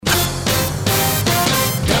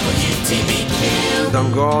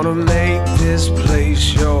I'm gonna make this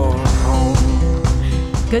place your home.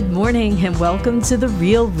 Good morning and welcome to the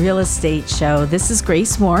Real Real Estate Show. This is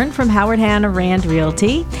Grace Warren from Howard Hanna Rand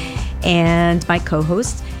Realty, and my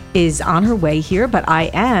co-host is on her way here, but I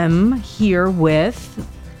am here with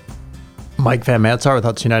Mike Van Matzar with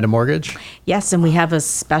Hudson United Mortgage. Yes, and we have a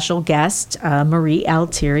special guest, Marie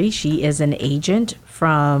Altieri. She is an agent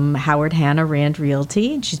from Howard Hanna Rand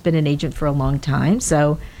Realty. She's been an agent for a long time,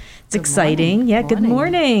 so it's exciting. Yeah, good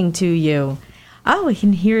morning to you. Oh,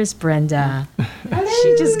 and here's Brenda.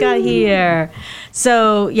 She just got here.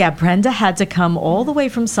 So, yeah, Brenda had to come all the way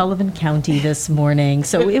from Sullivan County this morning.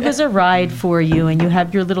 So it was a ride for you, and you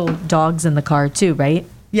have your little dogs in the car too, right?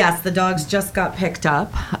 Yes, the dogs just got picked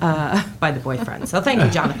up by the boyfriend. So thank you,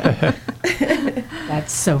 Jonathan.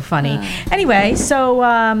 That's so funny. Anyway, so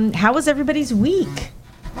how was everybody's week?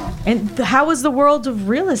 And how was the world of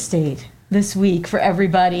real estate this week for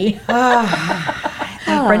everybody?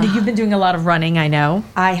 Brenda, you've been doing a lot of running, I know.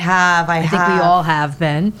 I have. I think we all have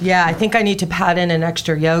been. Yeah, I think I need to pad in an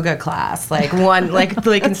extra yoga class, like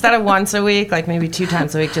instead of once a week, like maybe 2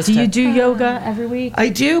 times a week. Do you do yoga every week? I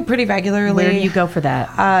do pretty regularly. Where do you go for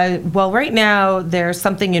that? Well, right now there's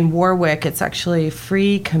something in Warwick. It's actually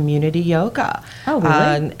free community yoga. Oh,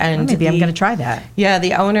 really? And maybe I'm going to try that. Yeah,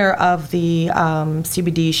 the owner of the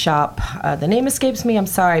CBD shop, the name escapes me, I'm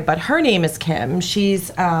sorry, but her name is Kim.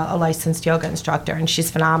 She's a licensed yoga instructor, and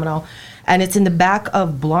she's phenomenal. And it's in the back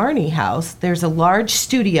of Blarney House. There's a large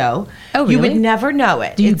studio. Oh, really? You would never know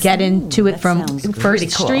it. Do you get into it from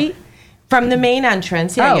First Street? From the main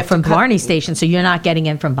entrance. Yeah, you have from Blarney Station, so you're not getting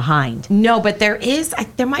in from behind. No, but there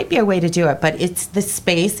might be a way to do it, but the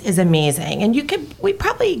space is amazing. And we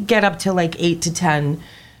probably get up to like 8 to 10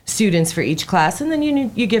 students for each class, and then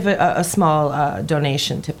you give a small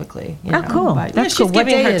donation typically. Cool. But, That's she's cool. What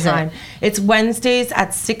giving day her is time. It's Wednesdays at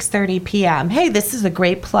 6:30 p.m. Hey, this is a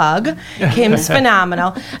great plug. Kim's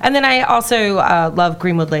phenomenal. And then I also love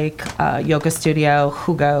Greenwood Lake Yoga Studio.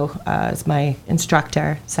 Hugo is my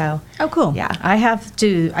instructor. So. Oh, cool. Yeah. I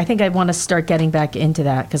think I want to start getting back into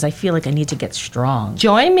that because I feel like I need to get strong.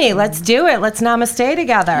 Join me. Let's do it. Let's namaste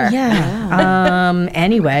together. Yeah.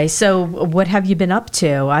 Anyway, so what have you been up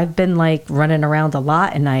to? I've been like running around a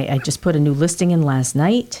lot, and I just put a new listing in last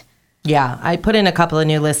night. Yeah, I put in a couple of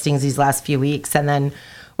new listings these last few weeks, and then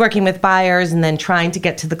working with buyers and then trying to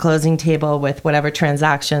get to the closing table with whatever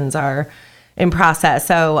transactions are in process.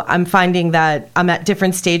 So I'm finding that I'm at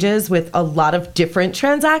different stages with a lot of different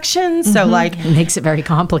transactions. So like it makes it very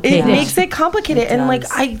complicated. It makes it complicated. And like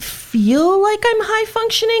I feel like I'm high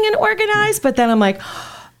functioning and organized, but then I'm like,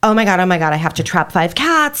 oh my God, I have to trap 5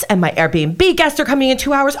 cats and my Airbnb guests are coming in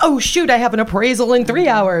 2 hours. Oh shoot, I have an appraisal in 3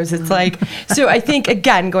 hours. It's like, so I think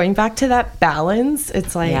again, going back to that balance,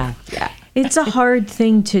 it's like, yeah. It's a hard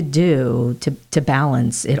thing to do, to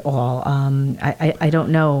balance it all. I don't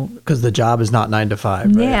know. Because the job is not 9 to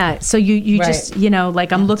 5, right? Yeah, so you Right. just,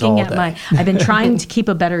 like I'm looking at day. I've been trying to keep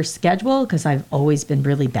a better schedule because I've always been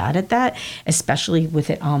really bad at that, especially with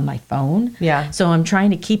it on my phone. Yeah. So I'm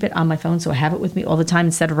trying to keep it on my phone so I have it with me all the time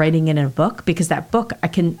instead of writing it in a book, because that book, I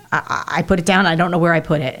put it down, I don't know where I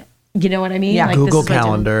put it. You know what I mean? Yeah. Like, Google this is what I do.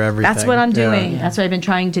 Calendar, everything. That's what I'm doing. Yeah. That's what I've been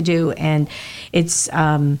trying to do. And it's,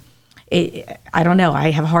 I don't know.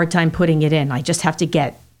 I have a hard time putting it in. I just have to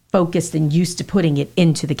get focused and used to putting it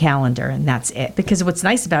into the calendar, and that's it. Because what's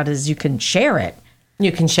nice about it is you can share it.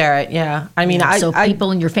 You can share it, yeah. I mean, So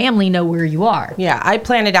people in your family know where you are. Yeah, I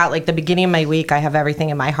plan it out like the beginning of my week. I have everything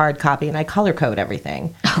in my hard copy, and I color code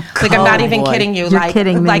everything. Like I'm not even kidding you. You're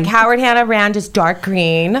kidding me. Like Howard Hanna Rand is dark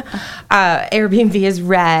green, Airbnb is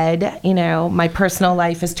red. My personal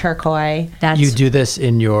life is turquoise. You do this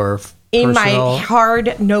in your In personal... my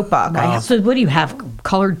hard notebook. Wow. So what do you have?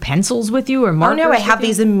 Colored pencils with you or markers? Oh no, I have with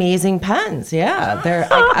you? these amazing pens. Yeah,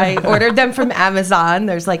 I ordered them from Amazon.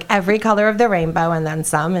 There's like every color of the rainbow and then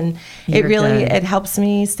some, and it helps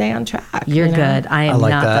me stay on track. You're good. I am like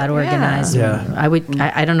not that organized. Yeah. I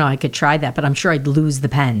don't know. I could try that, but I'm sure I'd lose the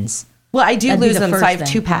pens. Well, I do That'd be lose the them, so first I have thing.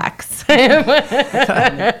 2 packs.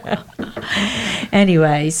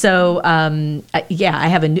 Anyway, so I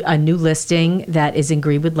have a new listing that is in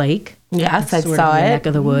Greenwood Lake. Yes, I Sort saw of the it. neck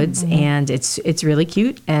of the woods, and it's really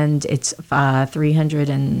cute, and it's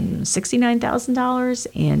 $369,000,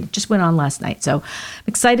 and it just went on last night. So I'm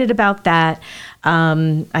excited about that.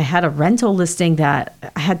 I had a rental listing that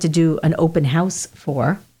I had to do an open house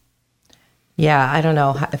for. Yeah, I don't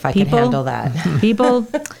know if I can handle that. People,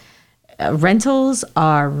 rentals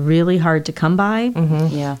are really hard to come by.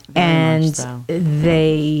 Mm-hmm. Yeah, And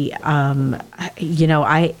they,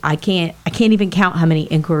 I can't even count how many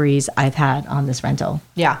inquiries I've had on this rental.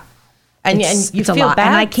 Yeah. And you it's feel a lot. bad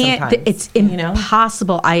And I can't, sometimes, it's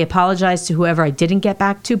impossible. I apologize to whoever I didn't get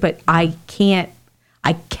back to, but I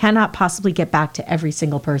cannot possibly get back to every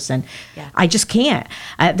single person. Yeah. I just can't.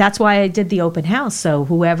 That's why I did the open house. So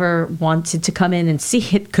whoever wanted to come in and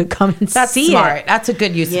see it could come and That's see smart. it. That's a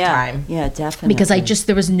good use of time. Yeah, definitely. Because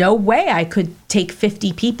there was no way I could take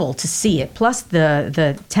 50 people to see it. Plus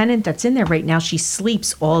the tenant that's in there right now, she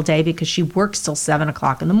sleeps all day because she works till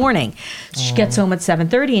 7:00 in the morning. She gets home at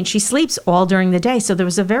 7:30 and she sleeps all during the day. So there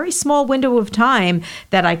was a very small window of time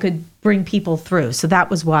that I could bring people through. So that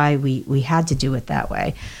was why we had to do it that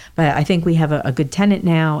way. But I think we have a good tenant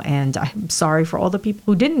now, and I'm sorry for all the people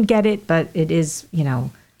who didn't get it, but it is,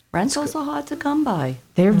 Rentals are hard to come by.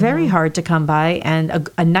 they're very hard to come by, and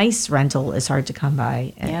a nice rental is hard to come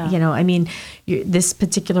by. Yeah. This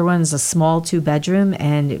particular one is a small 2-bedroom,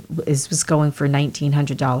 and it was going for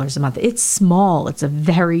 $1,900 a month. It's small. It's a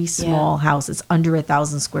very small house. It's under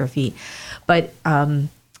 1,000 square feet. But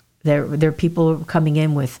there are people coming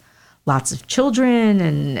in with lots of children,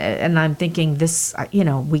 and I'm thinking this,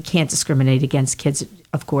 we can't discriminate against kids,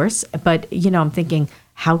 of course, but I'm thinking,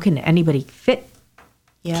 how can anybody fit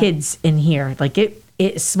kids in here? Like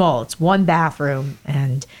it's small. It's 1 bathroom,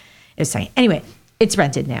 and it's saying anyway. It's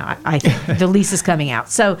rented now. I think the lease is coming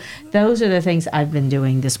out. So those are the things I've been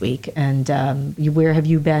doing this week. And where have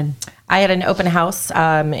you been? I had an open house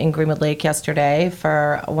in Greenwood Lake yesterday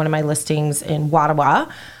for one of my listings in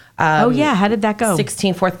Wattawa. How did that go?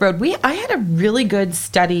 16 4th Road. I had a really good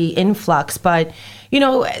steady influx, but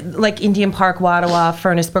like Indian Park, Wattawa,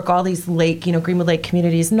 Furnace Brook, all these lake, Greenwood Lake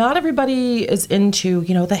communities, not everybody is into,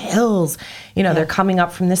 the hills. They're coming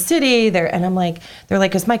up from the city. And I'm like, they're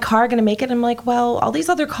like, is my car going to make it? I'm like, well, all these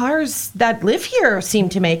other cars that live here seem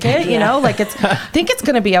to make it, I think it's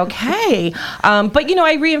going to be okay. But,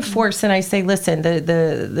 I reinforce and I say, listen,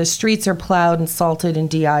 the streets are plowed and salted and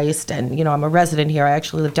de-iced. And, I'm a resident here. I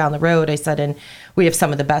actually live down the road. I said, and we have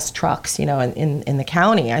some of the best trucks, in the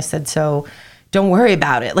county. I said, so don't worry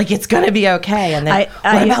about it. Like, it's going to be okay. And then,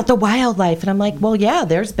 what about the wildlife? And I'm like, well, yeah,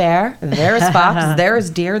 there's bear, there's fox, there's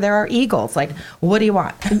deer, there are eagles. Like, what do you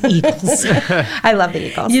want? Eagles. I love the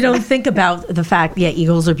eagles. You don't think about the fact,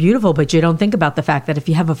 eagles are beautiful, but you don't think about the fact that if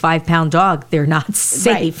you have a 5-pound dog, they're not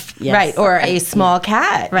safe. Right, right. Or a small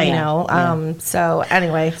cat, right. So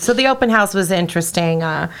anyway, so the open house was interesting.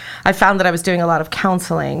 I found that I was doing a lot of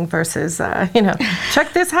counseling versus,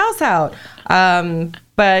 check this house out.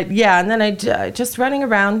 But yeah, and then I just running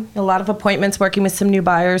around, a lot of appointments, working with some new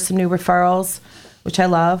buyers, some new referrals, which I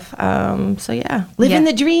love. Living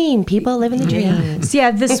the dream, people, living the dream.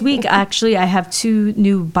 Yeah, this week, actually, I have 2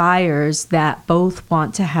 new buyers that both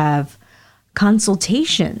want to have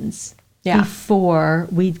consultations before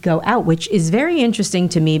we go out, which is very interesting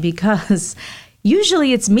to me because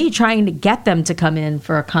usually it's me trying to get them to come in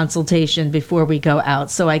for a consultation before we go out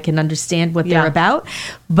so I can understand what they're about.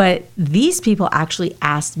 But these people actually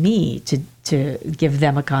asked me to give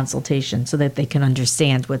them a consultation so that they can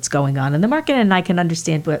understand what's going on in the market and I can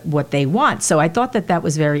understand what they want. So I thought that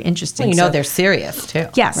was very interesting. Well, they're serious too.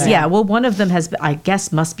 Yes, right? Yeah. Well, one of them must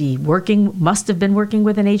have been working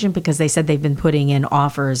with an agent because they said they've been putting in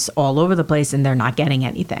offers all over the place and they're not getting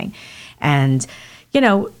anything. And,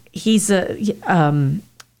 he's a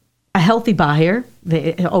healthy buyer,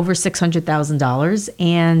 over $600,000,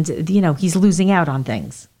 and he's losing out on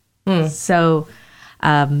things. So,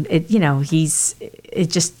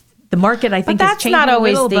 the market, I think, but that's is not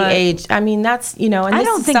always little, the age. I mean, that's and I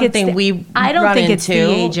don't think it's the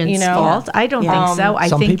agent's fault. I don't think so.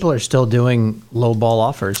 Some people are still doing low ball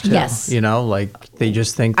offers too. Yes, like they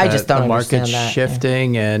just think that the market's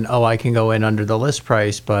shifting and I can go in under the list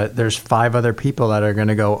price, but there's 5 other people that are going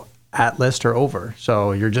to go at list or over.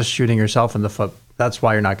 So you're just shooting yourself in the foot. That's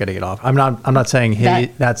why you're not getting it off. I'm not saying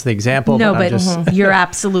that's the example. No, but you're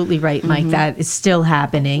absolutely right, Mike. That is still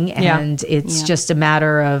happening, and it's just a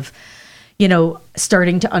matter of,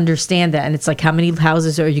 starting to understand that. And it's like, how many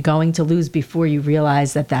houses are you going to lose before you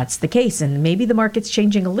realize that that's the case? And maybe the market's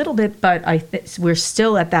changing a little bit, but we're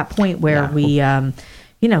still at that point where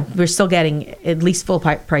we're still getting at least full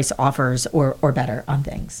price offers or better on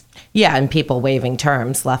things. Yeah, and people waiving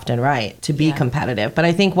terms left and right to be competitive. But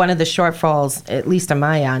I think one of the shortfalls, at least on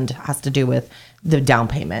my end, has to do with the down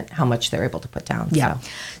payment, how much they're able to put down. Yeah.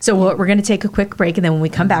 So we're going to take a quick break, and then when we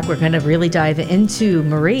come back, we're going to really dive into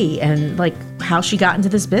Marie and how she got into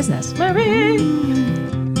this business. Marie!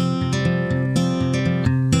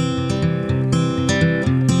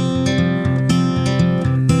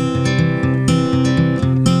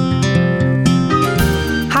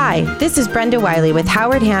 Hi, this is Brenda Wiley with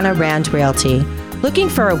Howard Hanna Rand Realty. Looking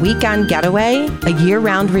for a weekend getaway, a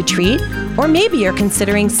year-round retreat, Or maybe you're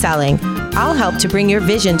considering selling. I'll help to bring your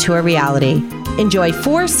vision to a reality. Enjoy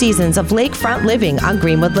 4 seasons of lakefront living on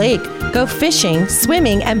Greenwood Lake. Go fishing,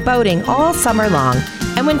 swimming, and boating all summer long.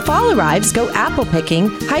 And when fall arrives, go apple picking,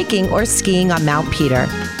 hiking, or skiing on Mount Peter.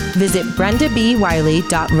 Visit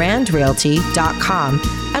brendabwiley.randrealty.com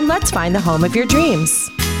and let's find the home of your dreams.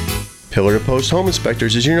 Pillar to Post Home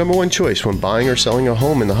Inspectors is your number one choice when buying or selling a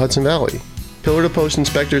home in the Hudson Valley. Pillar to Post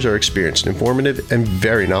inspectors are experienced, informative, and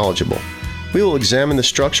very knowledgeable. We will examine the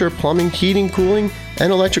structure, plumbing, heating, cooling,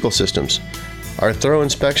 and electrical systems. Our thorough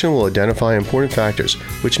inspection will identify important factors,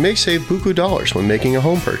 which may save buku dollars when making a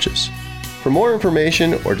home purchase. For more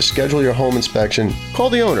information or to schedule your home inspection, call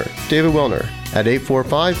the owner, David Wilner, at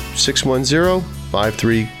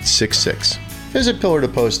 845-610-5366. Visit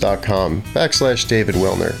pillartopost.com/David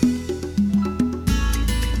Wilner.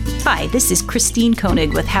 Hi, this is Christine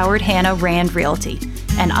Koenig with Howard Hanna Rand Realty,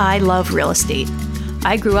 and I love real estate.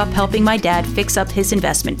 I grew up helping my dad fix up his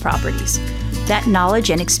investment properties. That knowledge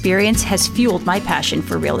and experience has fueled my passion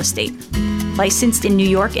for real estate. Licensed in New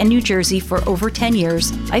York and New Jersey for over 10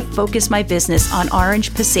 years, I focus my business on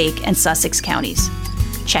Orange, Passaic, and Sussex counties.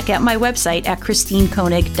 Check out my website at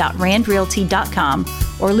christinekoenig.randrealty.com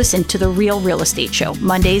or listen to The Real Real Estate Show,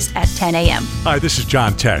 Mondays at 10 a.m. Hi, this is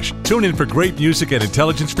John Tesh. Tune in for great music and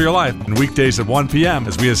intelligence for your life on weekdays at 1 p.m.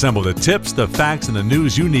 as we assemble the tips, the facts, and the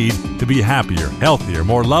news you need to be happier, healthier,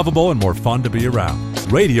 more lovable, and more fun to be around.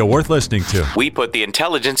 Radio worth listening to. We put the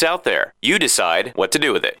intelligence out there. You decide what to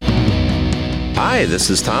do with it. Hi, this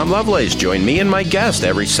is Tom Lovelace. Join me and my guest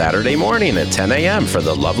every Saturday morning at 10 a.m. for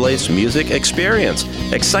the Lovelace Music Experience.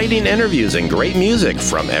 Exciting interviews and great music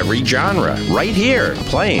from every genre, right here,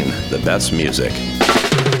 playing the best music.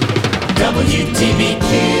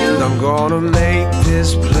 WTBQ. I'm gonna make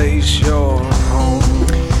this place your home.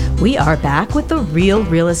 We are back with the Real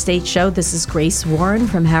Real Estate Show. This is Grace Warren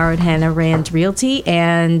from Howard Hanna Rand Realty,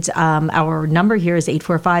 and our number here is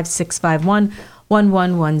 845-651-1110.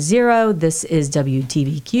 This is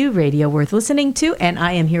WTBQ, radio worth listening to, and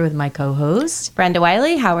I am here with my co-host, Brenda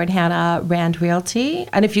Wiley, Howard Hanna Rand Realty.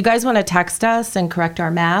 And if you guys want to text us and correct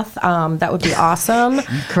our math, that would be awesome.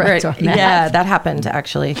 Correct our math. Yeah, that happened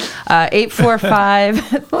actually.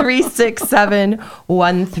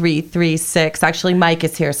 845-367-1336. Actually, Mike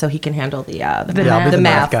is here, so he can handle the I'll be the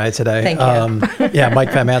math guy today. Thank you.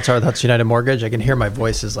 Mike Van Mansar, that's United Mortgage. I can hear my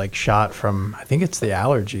voice is like shot from, I think it's the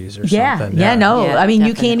allergies or something. No. Yeah, I mean, definitely.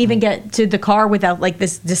 you can't even get to the car without like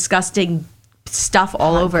this disgusting stuff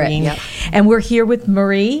all over it. Yep. And we're here with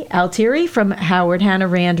Marie Altieri from Howard Hanna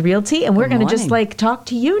Rand Realty, and we're going to just like talk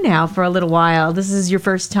to you now for a little while. This is your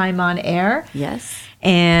first time on air. Yes.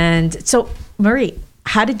 And so, Marie,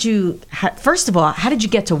 first of all, how did you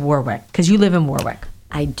get to Warwick? Because you live in Warwick.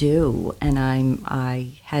 I do, and I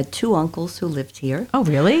had 2 uncles who lived here. Oh,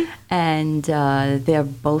 really? And they're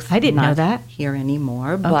both I didn't know not that. here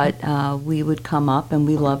anymore, Okay. but we would come up, and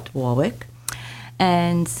we loved Warwick.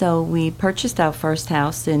 And so we purchased our first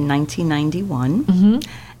house in 1991,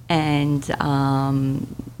 and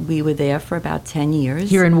we were there for about 10 years.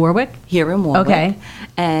 Here in Warwick? Here in Warwick. Okay.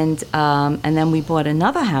 And then we bought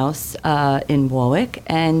another house in Warwick,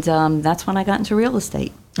 and that's when I got into real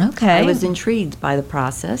estate. Okay. I was intrigued by the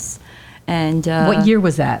process. And What year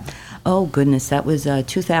was that? Oh, goodness, that was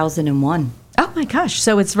 2001. Oh, my gosh.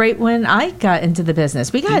 So it's right when I got into the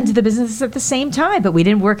business. We got into the business at the same time, but we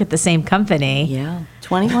didn't work at the same company. Yeah,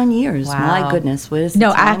 21 years. Wow. My goodness, where's the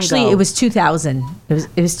No, time actually, go? it was 2000. It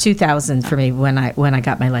was 2000 for me when I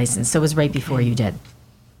got my license. So it was right before you did.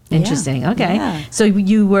 Interesting. Okay. Yeah. So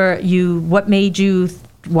what made you?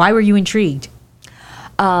 Why were you intrigued?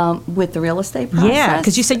 With the real estate process. Yeah,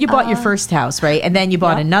 because you said you bought your first house, right? And then you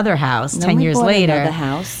bought Yep. another house And then 10 we years bought later. another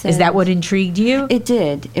house, Is that and what intrigued you? It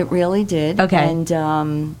did. It really did. Okay.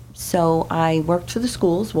 And so I worked for the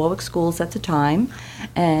schools, Warwick Schools at the time,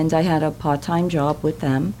 and I had a part-time job with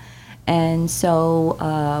them. And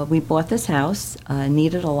so we bought this house,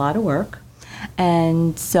 needed a lot of work.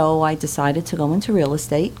 And so I decided to go into real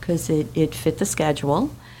estate because it fit the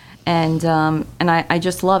schedule. And I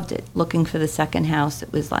just loved it. Looking for the second house,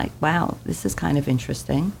 it was like, wow, this is kind of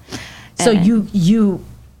interesting. So And- you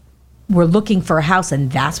were looking for a house,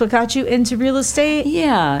 and that's what got you into real estate?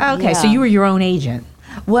 Yeah. Okay, so yeah. you were your own agent.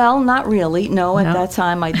 Well, not really. No, at No? that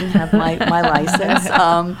time I didn't have my license.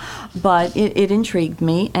 But it intrigued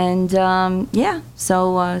me. And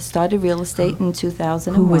so started real estate in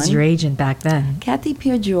 2001. Who was your agent back then? Kathy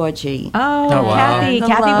Piergiorgi. Oh, wow. Kathy. I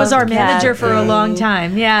Kathy was our love manager for a Kathy. long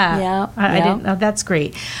time. Yeah. Yeah, I yeah. didn't know. That's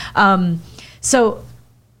great. So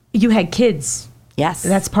you had kids. Yes.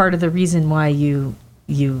 That's part of the reason why you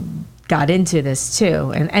got into this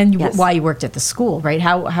too, and Yes. why you worked at the school, right?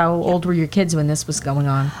 How old were your kids when this was going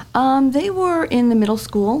on? They were in the middle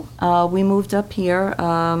school. We moved up here,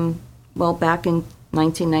 back in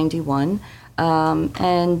 1991.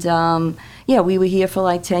 We were here for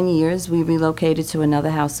like 10 years. We relocated to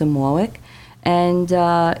another house in Warwick. And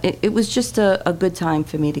it was just a good time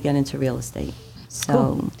for me to get into real estate. So,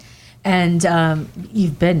 cool. And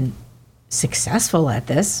you've been successful at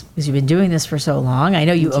this because you've been doing this for so long. I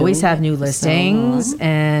know you always have new listings,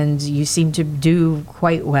 and you seem to do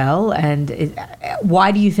quite well. And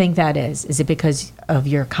why do you think that is? Is it because of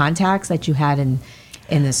your contacts that you had in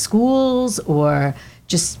the schools, or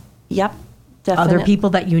just Yep, other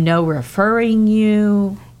people that you know referring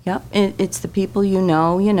you? Yep, it's the people you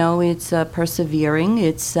know. It's persevering.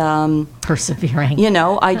 It's persevering.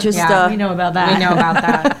 I just we know about that. We know about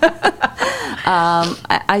that.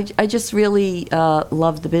 I just really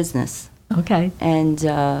love the business. Okay. And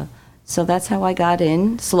so that's how I got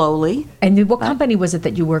in slowly. And what company was it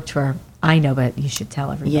that you worked for? I know, but you should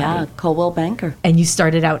tell everybody. Yeah, Coldwell Banker. And you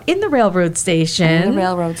started out in the railroad station. In the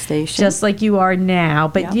railroad station. Just like you are now.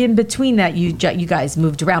 But in between that, you guys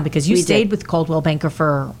moved around because you stayed with Coldwell Banker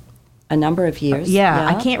for a number of years. Yeah,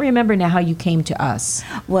 I can't remember now how you came to us.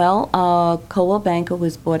 Well, Coldwell Banker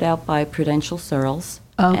was bought out by Prudential Searles.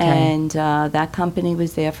 Okay. And that company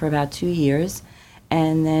was there for about 2 years.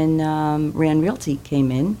 And then Rand Realty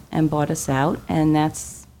came in and bought us out. And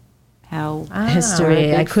that's how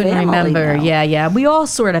history. I couldn't remember. Now. Yeah. We all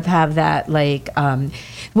sort of have that. Like,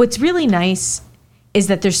 what's really nice is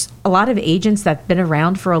that there's a lot of agents that've been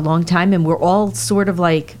around for a long time, and we're all sort of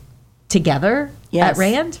like together at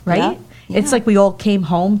Rand, right? Yeah. It's like we all came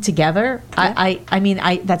home together. Yeah. I mean,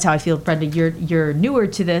 that's how I feel, Brenda. You're newer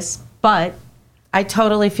to this, but I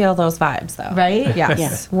totally feel those vibes, though. Right?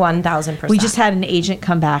 Yes, 1,000%. We just had an agent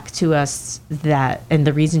come back to us and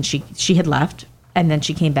the reason she had left, and then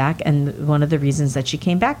she came back, and one of the reasons that she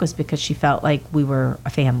came back was because she felt like we were a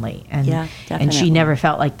family, and she never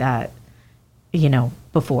felt like that,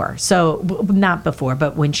 before. So not before,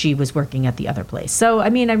 but when she was working at the other place. So I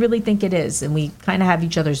mean, I really think it is, and we kind of have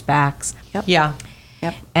each other's backs. Yep. Yeah.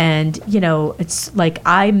 Yep. And, it's like,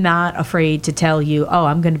 I'm not afraid to tell you,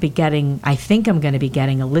 I think I'm going to be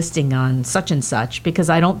getting a listing on such and such, because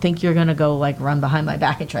I don't think you're going to go like run behind my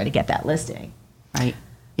back and try to get that listing. Right.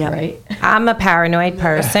 Yeah. Right. I'm a paranoid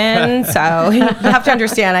person, so you have to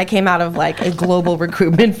understand I came out of like a global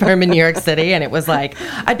recruitment firm in New York City, and it was like,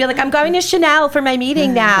 I'd be like, I'm going to Chanel for my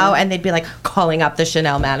meeting now, and they'd be like calling up the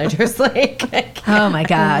Chanel managers like, oh my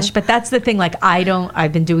gosh. But that's the thing, like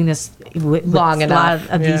I've been doing this with long enough.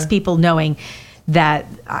 A lot of these people, knowing that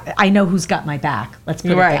I know who's got my back. Let's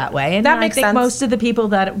put it that way. And that I makes think sense. most of the people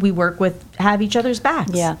that we work with have each other's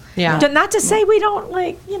backs. Yeah. Not to say we don't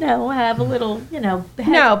have a little,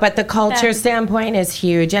 No, but the culture standpoint is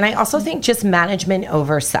huge. And I also think just management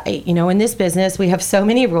oversight. In this business, we have so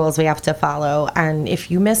many rules we have to follow. And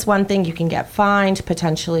if you miss one thing, you can get fined,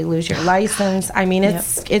 potentially lose your license. I mean,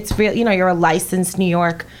 it's real. You're a licensed New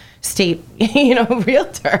York State,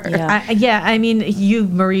 realtor. Yeah. I mean, you,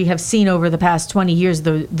 Marie, have seen over the past 20 years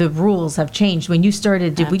the rules have changed. When you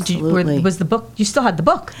started, was the book? You still had the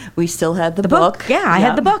book? We still had the book. Yeah, I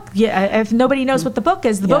had the book. Yeah, if nobody knows what the book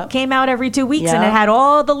is, the book came out every 2 weeks, and it had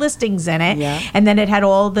all the listings in it, and then it had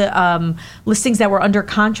all the listings that were under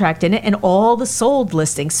contract in it, and all the sold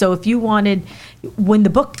listings. So if you wanted, when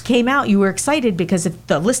the book came out, you were excited because if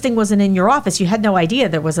the listing wasn't in your office, you had no idea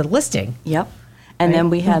there was a listing. Yep. And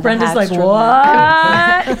then we had Brenda's like,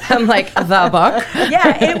 what? I'm like, the book?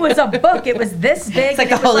 Yeah, it was a book. It was this big. It's like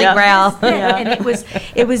the Holy Grail. And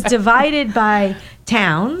it was divided by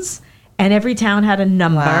towns, and every town had a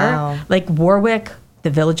number. Wow. Like Warwick,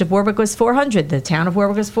 the village of Warwick was 400. The town of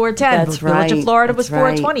Warwick was 410. That's the village of Florida was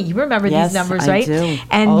That's 420. You remember these numbers, right? I do.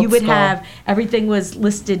 And Old you would school. have, everything was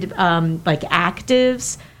listed like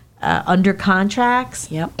actives, under contracts,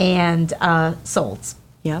 and solds.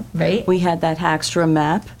 Yeah. Right? We had that Hackstrom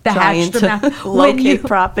map. The trying Hackstrom to map. locate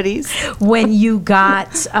properties. When you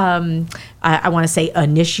got, I want to say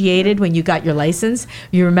initiated, when you got your license,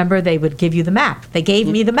 you remember they would give you the map. They gave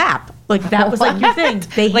me the map. Like that was like your thing.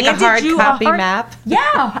 They like a hard copy map?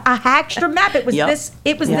 Yeah, a Hackstrom map. It was this.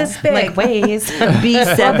 It was this big. Like Waze.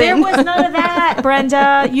 B7. Well, there was none of that,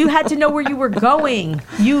 Brenda. You had to know where you were going.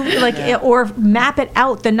 Or map it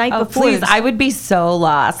out the night before. Please, I would be so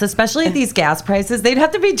lost, especially at these gas prices. They'd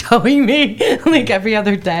have to be towing me like every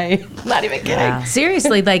other day. Not even kidding. Yeah.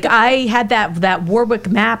 Seriously, like I had that Warwick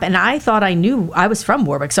map, and I thought I knew. I was from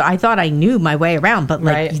Warwick, so I thought I knew my way around. But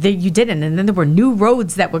like you didn't, and then there were new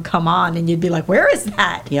roads that would come on, and you'd be like, "Where is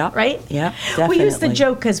that?" Yeah, right. Yeah, definitely. We used to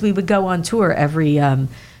joke because we would go on tour every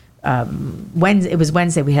Wednesday, it was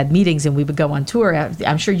Wednesday, we had meetings and we would go on tour.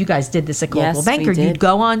 I'm sure you guys did this at Global Banker. You'd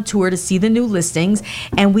go on tour to see the new listings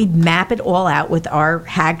and we'd map it all out with our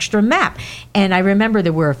Hagstrom map. And I remember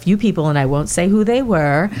there were a few people, and I won't say who they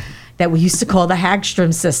were, that we used to call the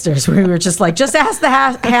Hagstrom sisters, where we were just like, just ask the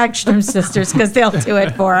Hagstrom sisters because they'll do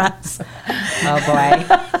it for us. Oh, boy.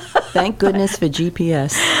 Thank goodness for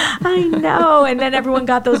GPS. I know. And then everyone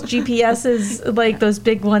got those GPSs, like those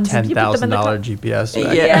big ones. $10,000 GPS.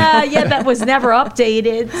 Right? Yeah, that was never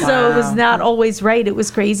updated. Wow. So it was not always right. It was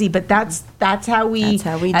crazy. But that's how we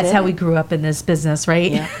grew up in this business,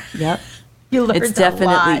 right? Yeah. Yep. You learned it's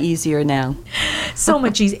definitely easier now. So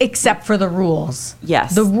much easier, except for the rules.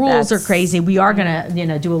 Yes. The rules are crazy. We are going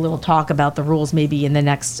to, do a little talk about the rules maybe in the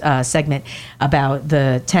next segment about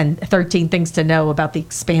the 13 things to know about the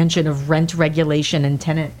expansion of rent regulation and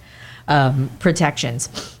tenant protections.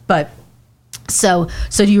 But so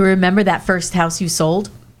do you remember that first house you sold?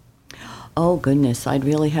 Oh, goodness. I'd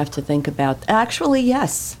really have to think about. Actually,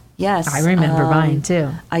 yes. Yes. I remember mine too.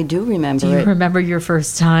 I do remember it. Do you remember your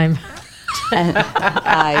first time?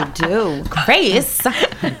 I do. Grace.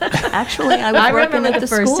 Actually, I was working at the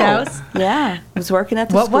first school. House. Yeah, I was working at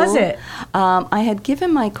the school. What was it? I had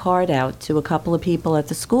given my card out to a couple of people at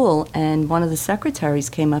the school, and one of the secretaries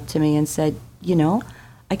came up to me and said, I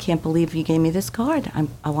can't believe you gave me this card.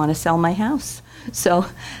 I want to sell my house. So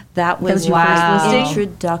that was your first listing?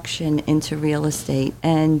 Introduction into real estate.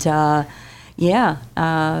 And it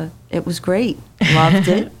was great. Loved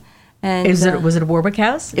it. And was it a Warwick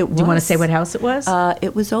house? It was. Do you want to say what house it was?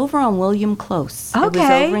 It was over on William Close. Okay. It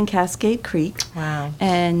was over in Cascade Creek. Wow.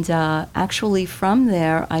 And actually from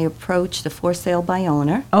there, I approached the for sale by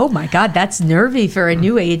owner. Oh my God, that's nervy for a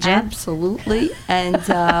new agent. Absolutely. And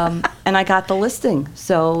and I got the listing.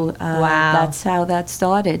 So that's how that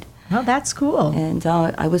started. Well, that's cool. And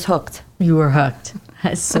I was hooked. You were hooked.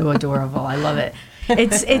 That's so adorable. I love it.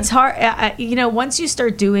 It's hard. Once you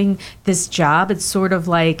start doing this job, it's sort of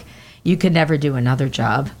like you could never do another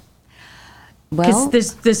job. Well,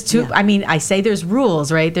 there's two. Yeah. I mean, I say there's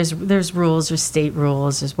rules, right? There's rules, there's state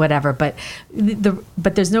rules, there's whatever, but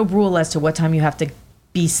there's no rule as to what time you have to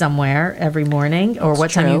be somewhere every morning, or what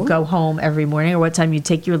time you go home every morning, or what time you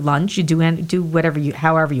take your lunch. You do whatever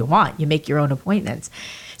however you want. You make your own appointments.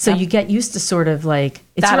 So you get used to sort of like,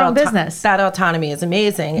 it's your own business. That autonomy is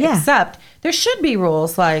amazing. Yeah. Except there should be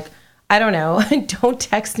rules like, I don't know, don't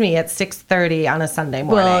text me at 6:30 on a Sunday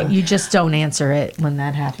morning. Well, you just don't answer it when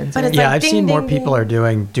that happens. But right? Yeah, I've seen more people are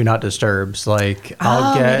doing do not disturbs. Like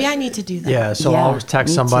maybe I need to do that. Yeah, so I'll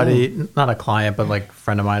text somebody, not a client, but like a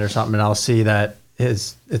friend of mine or something, and I'll see that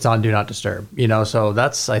it's on do not disturb. So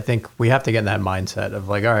that's, I think we have to get in that mindset of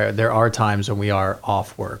like, all right, there are times when we are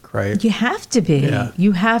off work, right? You have to be. Yeah.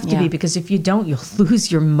 You have to be, because if you don't, you'll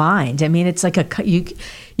lose your mind. I mean, it's like you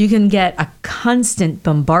can get a constant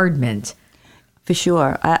bombardment. For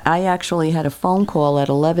sure. I actually had a phone call at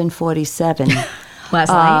 11:47. Last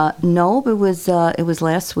night? No, it was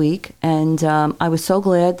last week, and I was so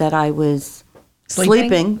glad that I was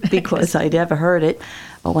sleeping because I'd never heard it.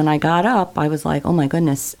 But when I got up, I was like, oh, my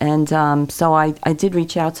goodness. And so I did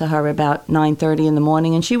reach out to her about 9:30 in the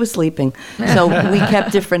morning, and she was sleeping. So we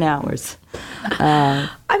kept different hours.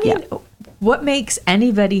 What makes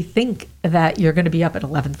anybody think that you're going to be up at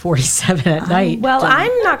 11:47 at night? Well,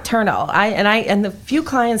 I'm nocturnal. And the few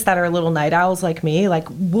clients that are little night owls like me, like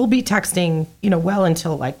we'll be texting, well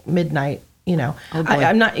until like midnight.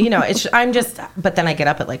 I'm not, I'm just, but then I get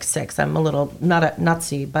up at like 6. I'm a little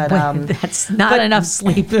nutsy, but that's not enough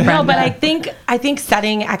sleep. Brenda. No, but I think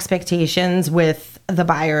setting expectations with the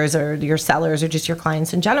buyers or your sellers or just your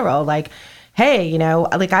clients in general, like, hey,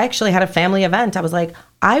 like I actually had a family event. I was like,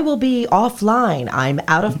 I will be offline. I'm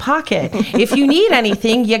out of pocket. If you need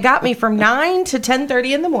anything, you got me from 9 to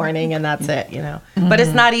 10:30 in the morning, and that's it. Mm-hmm. But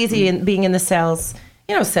it's not easy in being in the sales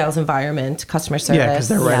environment, customer service. Yeah, because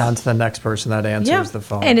they're right on to the next person that answers the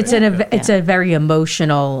phone. And it's a very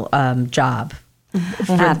emotional job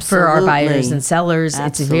for our buyers and sellers. Absolutely.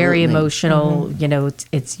 It's very emotional. Mm-hmm.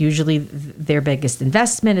 It's usually their biggest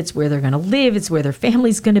investment. It's where they're going to live. It's where their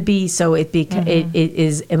family's going to be. So it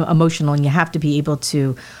is emotional, and you have to be able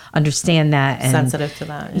to understand that and sensitive to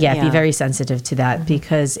that. Yeah, be very sensitive to that,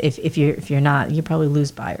 because if you're not, you probably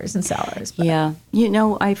lose buyers and sellers. But. Yeah,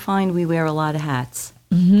 I find we wear a lot of hats.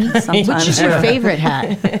 Mm-hmm. Sometimes. Which is your favorite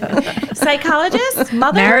hat? Psychologist,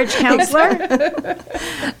 mother, marriage counselor.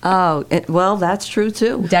 Well, that's true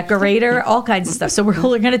too. Decorator, all kinds of stuff. So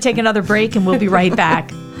we're going to take another break, and we'll be right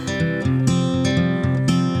back.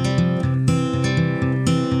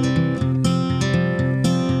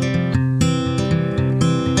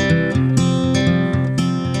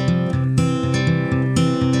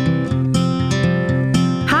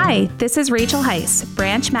 this is Rachel Heiss,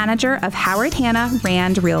 branch manager of Howard Hanna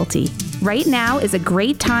Rand Realty. Right now is a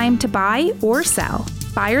great time to buy or sell.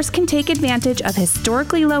 Buyers can take advantage of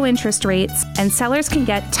historically low interest rates, and sellers can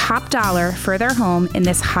get top dollar for their home in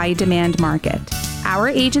this high-demand market. Our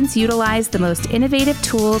agents utilize the most innovative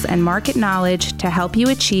tools and market knowledge to help you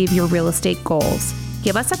achieve your real estate goals.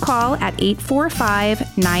 Give us a call at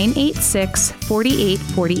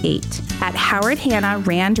 845-986-4848. At Howard Hanna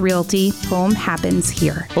Rand Realty, home happens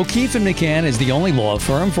here. O'Keefe & McCann is the only law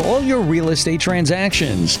firm for all your real estate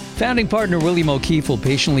transactions. Founding partner William O'Keefe will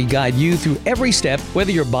patiently guide you through every step,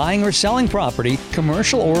 whether you're buying or selling property,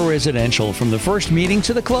 commercial or residential, from the first meeting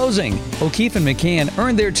to the closing. O'Keefe & McCann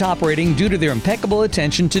earned their top rating due to their impeccable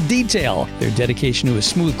attention to detail, their dedication to a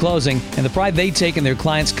smooth closing, and the pride they take in their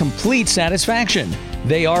clients' complete satisfaction.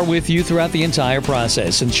 They are with you throughout the entire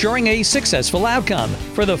process, ensuring a successful outcome.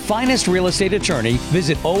 For the finest real estate attorney,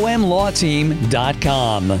 visit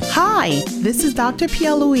omlawteam.com. Hi, this is Dr.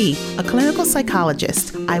 Pierre Louis, a clinical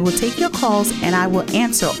psychologist. I will take your calls and I will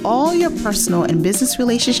answer all your personal and business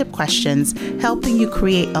relationship questions, helping you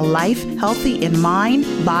create a life healthy in mind,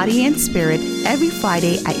 body, and spirit every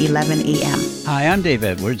Friday at 11 a.m. Hi, I'm Dave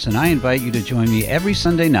Edwards, and I invite you to join me every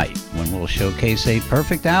Sunday night when we'll showcase a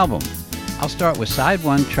perfect album. I'll start with side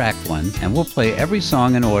 1, track 1, and we'll play every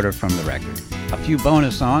song in order from the record. A few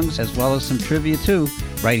bonus songs, as well as some trivia too,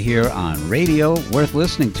 right here on Radio Worth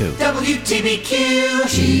Listening to. WTBQ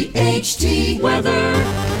GHT weather.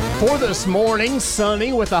 For this morning,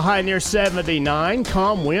 sunny with a high near 79.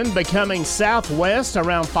 Calm wind becoming southwest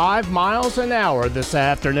around 5 miles an hour this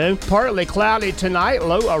afternoon. Partly cloudy tonight,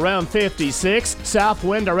 low around 56. South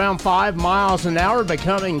wind around 5 miles an hour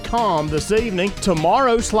becoming calm this evening.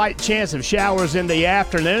 Tomorrow, slight chance of showers in the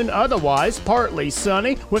afternoon. Otherwise, partly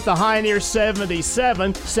sunny with a high near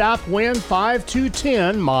 77. South wind 5 to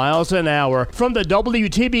 10 miles an hour. From the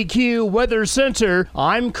WTBQ Weather Center,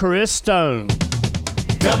 I'm Chris Stone.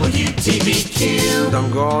 WTBQ.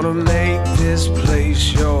 I'm gonna make this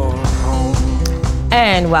place your home.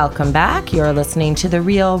 And welcome back. You're listening to the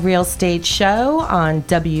Real Estate Show on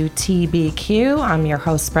WTBQ. I'm your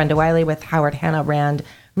host, Brenda Wiley with Howard Hanna Rand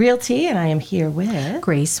Realty, and I am here with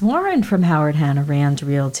Grace Warren from Howard Hanna Rand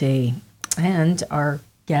Realty. And our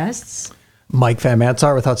guests, Mike Van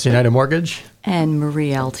Matzar with Hudson United Mortgage. And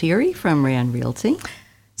Marie Altieri from Rand Realty.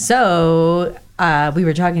 So we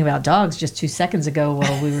were talking about dogs just 2 seconds ago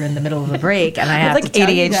while we were in the middle of a break, and I have like to tell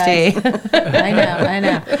ADHD. you guys, I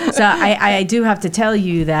know. So I do have to tell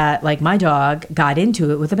you that, like, my dog got into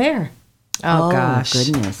it with a bear. Oh gosh,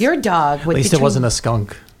 goodness! Your dog. At least it wasn't a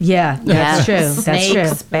skunk. Yeah, that's true. Snakes,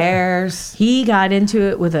 that's true. Bears. He got into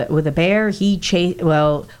it with a bear. He chased.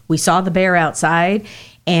 Well, we saw the bear outside.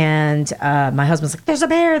 And my husband's like, there's a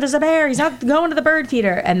bear. He's not going to the bird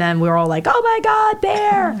feeder. And then we were all like, oh my God,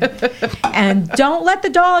 bear. And don't let the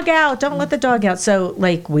dog out. So,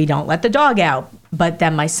 like, we don't let the dog out. But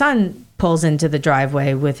then my son pulls into the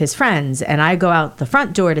driveway with his friends. And I go out the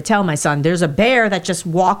front door to tell my son, there's a bear that just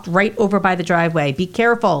walked right over by the driveway. Be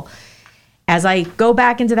careful. As I go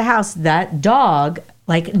back into the house, that dog,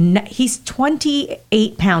 he's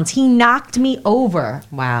 28 pounds. He knocked me over.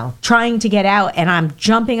 Wow. Trying to get out, and I'm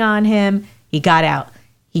jumping on him. He got out.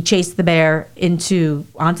 He chased the bear onto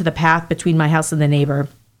the path between my house and the neighbor.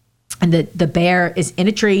 And the bear is in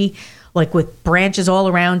a tree, like with branches all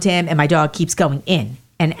around him, and my dog keeps going in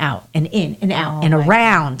and out and in and out and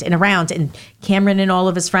around and around. And Cameron and all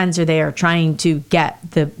of his friends are there trying to get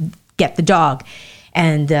the dog.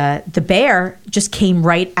 And the bear just came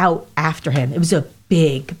right out after him. It was a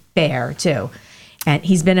big bear too, and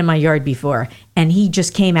he's been in my yard before, and he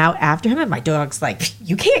just came out after him, and my dog's like,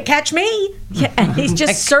 you can't catch me. And he's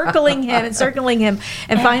just circling him,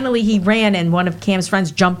 and finally he ran, and one of Cam's friends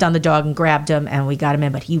jumped on the dog and grabbed him, and we got him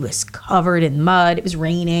in, but he was covered in mud. It was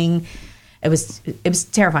raining. It was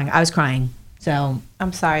terrifying. I was crying. So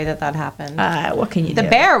I'm sorry that happened. What can you do? The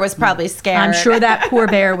bear was probably scared. I'm sure that poor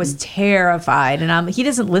bear was terrified, and he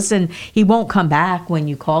doesn't listen. He won't come back when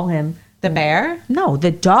you call him. The bear? No,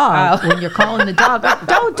 the dog. Oh. When you're calling the dog,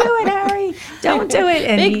 don't do it, Harry. Don't do it.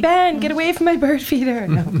 And Big Ben, get away from my bird feeder.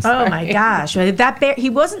 No, oh my gosh, that bear!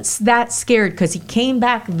 He wasn't that scared because he came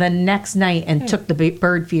back the next night and took the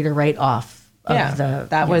bird feeder right off.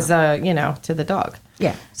 That was to the dog.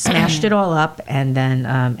 Yeah, smashed it all up and then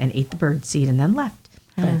and ate the bird seed and then left.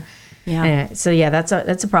 So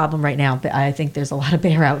that's a problem right now. But I think there's a lot of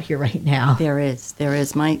bear out here right now. There is.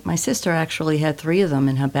 My sister actually had 3 of them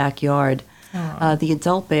in her backyard. The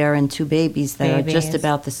adult bear and 2 babies that are just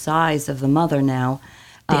about the size of the mother now.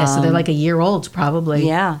 Yeah, so they're like a year old probably.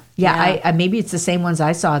 Yeah. I maybe it's the same ones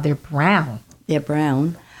I saw. They're brown.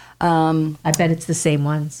 I bet it's the same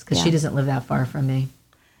ones because she doesn't live that far from me.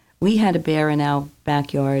 We had a bear in our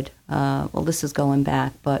backyard. Well, this is going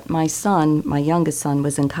back, but my son, my youngest son,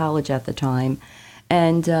 was in college at the time,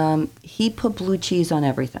 and he put blue cheese on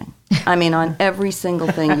everything. I mean, on every single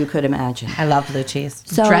thing you could imagine. I love blue cheese.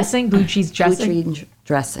 So, blue cheese dressing? Blue cheese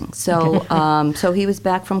dressing. So, so he was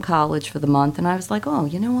back from college for the month, and I was like, oh,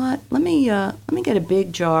 you know what? Let me get a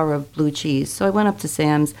big jar of blue cheese. So I went up to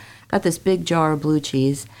Sam's, got this big jar of blue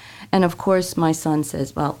cheese. And of course, my son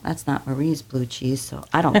says, well, that's not Marie's blue cheese, so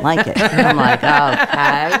I don't like it. And I'm like,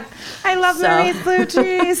 okay. I love Marie's blue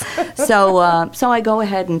cheese. So I go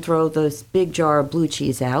ahead and throw this big jar of blue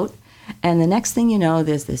cheese out. And the next thing you know,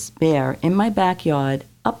 there's this bear in my backyard,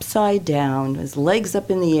 upside down, his legs up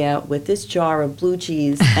in the air with this jar of blue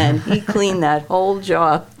cheese, and he cleaned that whole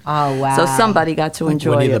jar. Oh, wow. So somebody got to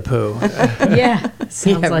enjoy Winnie it. the Pooh. Yeah,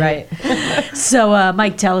 sounds like it. So,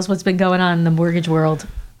 Mike, tell us what's been going on in the mortgage world.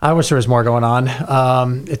 I wish there was more going on.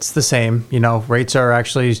 It's the same. Rates are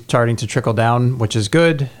actually starting to trickle down, which is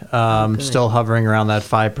good. Still hovering around that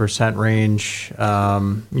 5% range.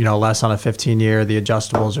 Less on a 15-year. The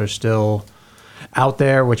adjustables are still out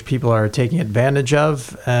there, which people are taking advantage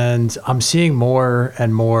of. And I'm seeing more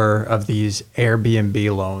and more of these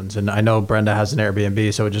Airbnb loans. And I know Brenda has an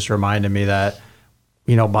Airbnb, so it just reminded me that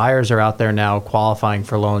buyers are out there now qualifying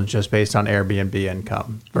for loans just based on Airbnb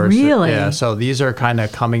income. Really? Yeah. So these are kind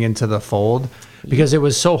of coming into the fold because it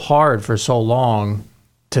was so hard for so long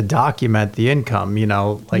to document the income.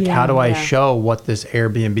 How do I show what this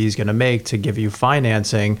Airbnb is going to make to give you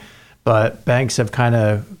financing? But banks have kind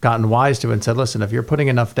of gotten wise to it and said, listen, if you're putting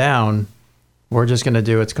enough down, we're just going to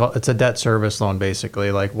do it's a debt service loan,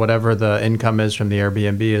 basically. Like whatever the income is from the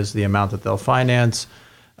Airbnb is the amount that they'll finance.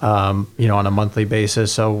 On a monthly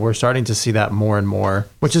basis. So we're starting to see that more and more,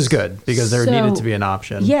 which is good because there needed to be an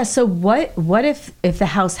option. Yeah. So what if the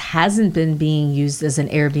house hasn't been being used as an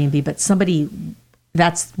Airbnb, but somebody,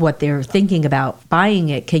 that's what they're thinking about buying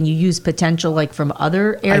it? Can you use potential like from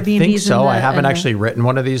other Airbnbs? I think so. I haven't actually written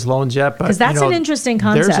one of these loans yet, but because that's an interesting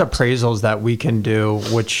concept. There's appraisals that we can do,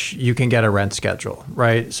 which you can get a rent schedule,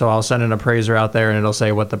 right? So I'll send an appraiser out there and it'll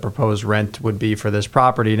say what the proposed rent would be for this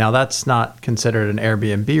property. Now that's not considered an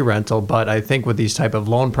Airbnb rental, but I think with these type of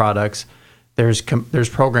loan products, there's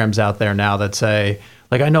programs out there now that say,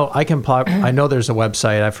 like I know there's a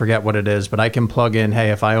website, I forget what it is, but I can plug in,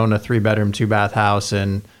 hey, if I own a 3-bedroom, 2-bath house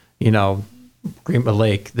in, Greenwood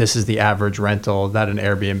Lake, this is the average rental that an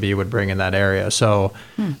Airbnb would bring in that area. So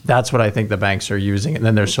that's what I think the banks are using. And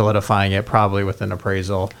then they're solidifying it probably with an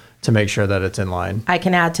appraisal to make sure that it's in line. I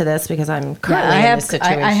can add to this because I'm currently in this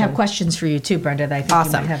situation. I have questions for you too, Brenda, that I think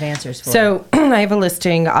you might have answers for. So I have a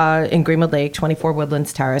listing in Greenwood Lake, 24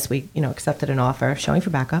 Woodlands Terrace. We, accepted an offer, showing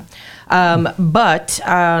for backup. But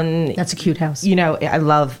that's a cute house. I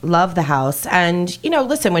love the house. And,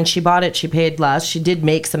 listen, when she bought it, she paid less. She did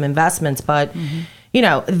make some investments, but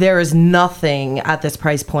there is nothing at this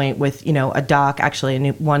price point with, a dock. Actually,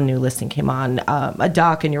 one new listing came on, a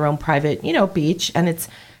dock in your own private, beach, and it's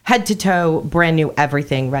head to toe, brand new,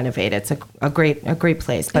 everything renovated. It's a great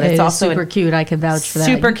place, but it's also super cute. I can vouch for that.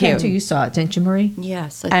 Super cute. You saw it, didn't you, Marie?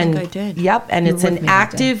 Yes, I think I did. Yep, and it's an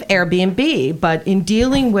active Airbnb. But in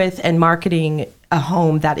dealing with and marketing a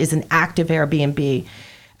home that is an active Airbnb,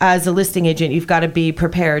 as a listing agent, you've got to be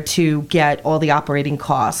prepared to get all the operating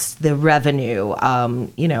costs, the revenue,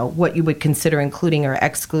 what you would consider including or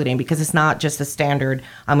excluding, because it's not just a standard,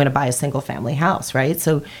 I'm going to buy a single family house, right?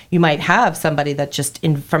 So you might have somebody that just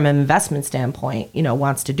from an investment standpoint,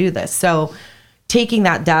 wants to do this. So taking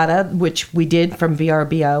that data, which we did from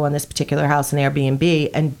VRBO on this particular house in Airbnb,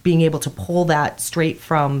 and being able to pull that straight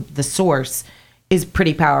from the source is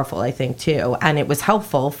pretty powerful, I think, too. And it was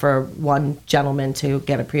helpful for one gentleman to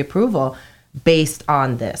get a pre-approval based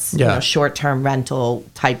on this short-term rental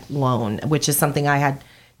type loan, which is something I had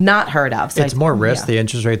not heard of. So it's more risk. The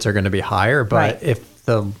interest rates are going to be higher, but if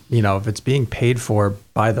if it's being paid for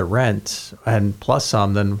by the rent and plus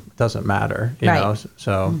some, then it doesn't matter, you know?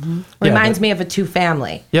 So reminds me of a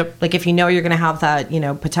 2-family. Yep. Like if you're going to have that,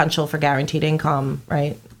 potential for guaranteed income,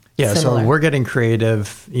 right? Yeah. Similar. So we're getting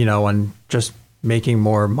creative, and just making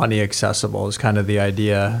more money accessible is kind of the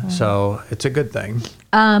idea. So it's a good thing.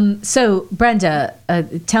 So Brenda,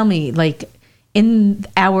 tell me, like in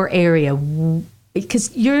our area,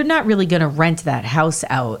 because you're not really going to rent that house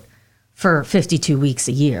out for 52 weeks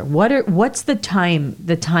a year. What's the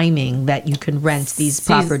timing that you can rent these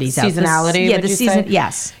properties out? Seasonality? The season.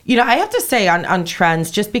 Yes. I have to say on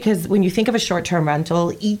trends, just because when you think of a short-term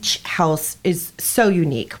rental, each house is so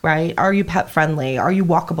unique, right? Are you pet friendly? Are you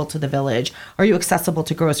walkable to the village? Are you accessible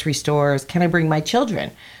to grocery stores? Can I bring my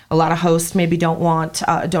children? A lot of hosts maybe don't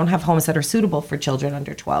have homes that are suitable for children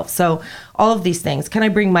under 12. So all of these things. Can I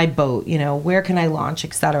bring my boat? Where can I launch,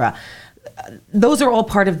 etc. Those are all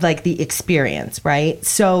part of like the experience, right?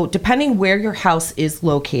 So depending where your house is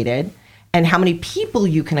located and how many people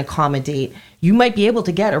you can accommodate, you might be able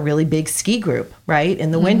to get a really big ski group, right, in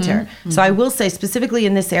the winter. So I will say specifically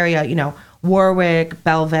in this area, Warwick,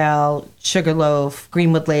 Belleville, Sugarloaf,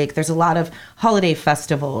 Greenwood Lake, there's a lot of holiday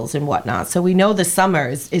festivals and whatnot. So we know the summer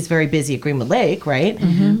is very busy at Greenwood Lake, right?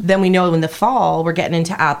 Then we know in the fall we're getting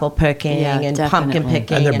into apple picking and pumpkin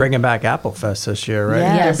picking. And they're bringing back Apple Fest this year, right?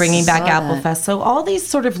 Yeah, they're bringing back Apple Fest. So all these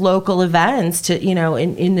sort of local events to,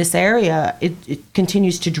 in this area, it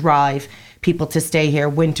continues to drive people to stay here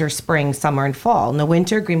winter, spring, summer, and fall. In the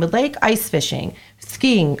winter, Greenwood Lake, ice fishing,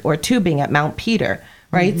 skiing, or tubing at Mount Peter.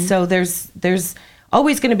 Right. So there's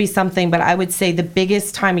always going to be something, but I would say the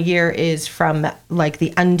biggest time of year is from like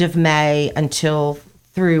the end of May until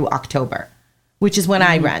through October, which is when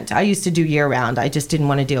I rent. I used to do year round. I just didn't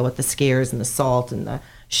want to deal with the skiers and the salt and the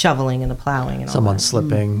shoveling and the plowing and all Someone that.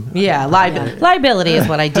 slipping. Yeah, liability is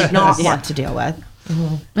what I did not want to deal with.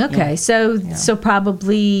 Okay, so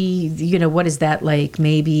probably what is that like?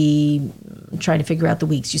 Maybe I'm trying to figure out the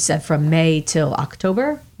weeks. You said from May till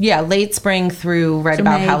October. Yeah, late spring through about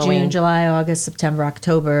May, Halloween. June, July, August, September,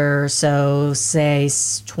 October. So say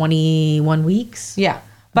 21 weeks. Yeah,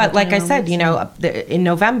 but like I said, in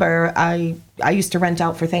November I used to rent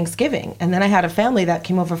out for Thanksgiving, and then I had a family that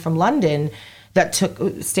came over from London that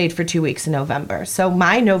stayed for 2 weeks in November. So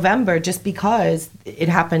my November, just because it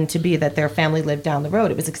happened to be that their family lived down the road,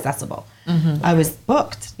 it was accessible. I was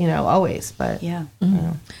booked, always. But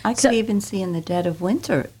I could even see in the dead of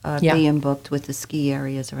winter being booked with the ski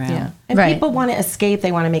areas around. Yeah. And people want to escape.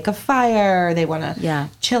 They want to make a fire. They want to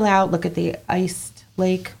chill out, look at the iced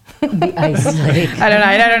lake. The ice lake. I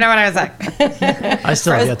don't know what I was like. I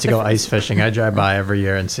still have yet to go ice fishing. I drive by every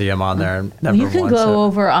year and see them on there. Never You can once go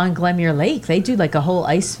over on Glenmuir Lake. They do like a whole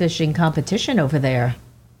ice fishing competition over there.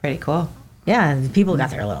 Pretty cool. Yeah, and people got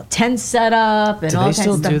their little tents set up and do all they kinds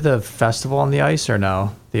still of stuff. do the festival on the ice or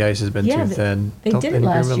no? The ice has been too thin. They did it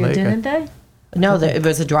last year, didn't they? No, it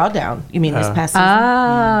was a drawdown. You mean this past season?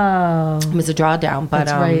 Oh. It was a drawdown. But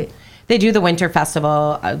That's right. They do the winter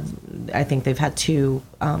festival. I think they've had two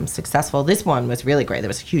successful. This one was really great. There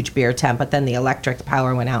was a huge beer tent, but then the electric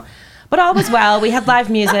power went out. But all was well. We had live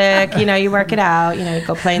music. You work it out. You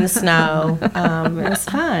go play in the snow. It was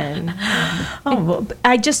fun. Oh, well,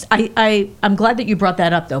 I'm glad that you brought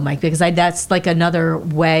that up, though, Mike, because that's like another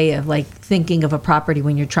way of like thinking of a property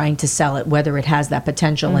when you're trying to sell it, whether it has that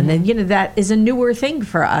potential. And then, that is a newer thing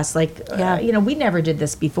for us. Like, we never did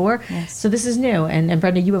this before. Yes. So this is new. And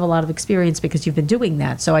Brenda, you have a lot of experience because you've been doing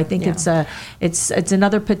that. So I think it's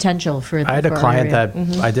another potential for I had a client that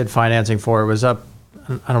I did financing for. It was up,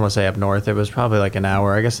 I don't want to say up north. It was probably like an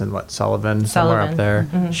hour, I guess, in Sullivan, somewhere up there.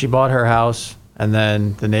 She bought her house, and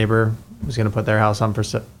then the neighbor was going to put their house on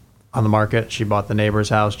the market. She bought the neighbor's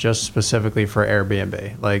house just specifically for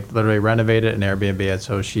Airbnb, like literally renovated and Airbnb it.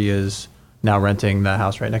 So she is now renting the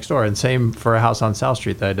house right next door. And same for a house on South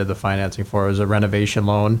Street that I did the financing for. It was a renovation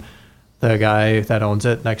loan. The guy that owns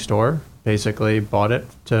it next door basically bought it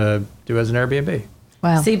to do as an Airbnb.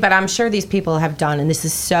 Wow. See, but I'm sure these people have done, and this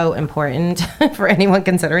is so important for anyone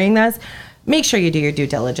considering this, make sure you do your due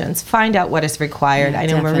diligence. Find out what is required. I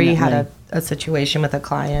know definitely. Marie had a situation with a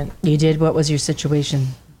client. You did? What was your situation?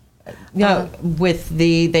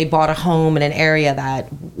 They bought a home in an area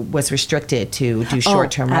that was restricted to do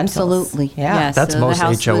short-term rentals. Absolutely. Yeah. Yes. That's So most the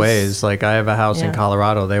house HOAs. Like I have a house in Yeah.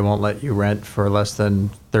 Colorado, they won't let you rent for less than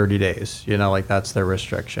 30 days. Like that's their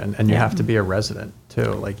restriction. And you have to be a resident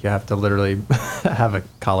too. Like you have to literally have a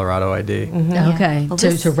Colorado ID. Okay. Well,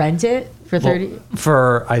 to rent it for 30?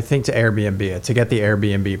 I think to Airbnb it. To get the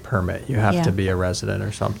Airbnb permit, you have to be a resident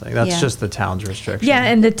or something. That's just the town's restriction. Yeah,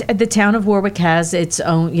 and the town of Warwick has its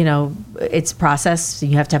own, its process.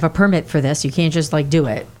 You have to have a permit for this. You can't just do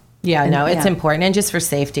it. Yeah, no, it's important. And just for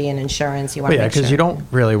safety and insurance, you want to make sure. because you don't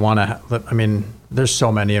really want to, there's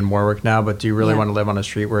so many in Warwick now, but do you really want to live on a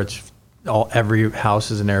street where every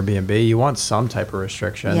house is an Airbnb? You want some type of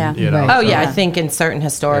restriction. Yeah. Right. Oh, yeah, I think in certain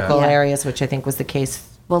historical areas, which I think was the case.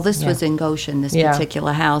 Well, this was in Goshen, this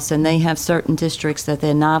particular house, and they have certain districts that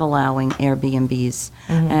they're not allowing Airbnbs.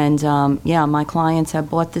 And, my clients have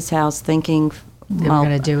bought this house thinking They were going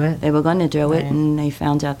to do it? They were going to do it, and they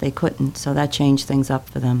found out they couldn't, so that changed things up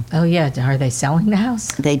for them. Oh, yeah. Are they selling the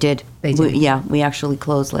house? They did. They did? We actually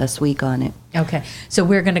closed last week on it. Okay. So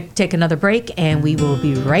we're going to take another break, and we will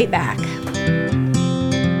be right back.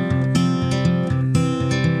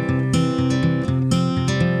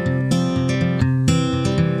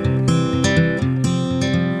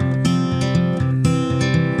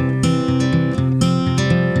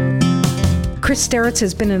 Chris Steritz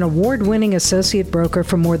has been an award-winning associate broker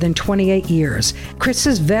for more than 28 years.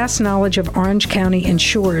 Chris's vast knowledge of Orange County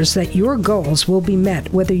ensures that your goals will be met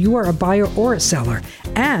whether you are a buyer or a seller,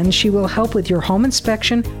 and she will help with your home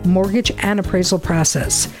inspection, mortgage, and appraisal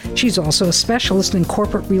process. She's also a specialist in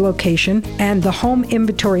corporate relocation, and the home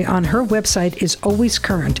inventory on her website is always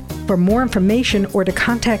current. For more information or to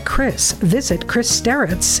contact Chris, visit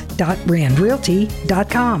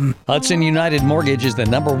chrissteritz.randrealty.com. Hudson United Mortgage is the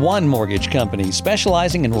 #1 mortgage company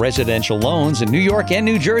specializing in residential loans in New York and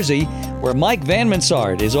New Jersey, where Mike Van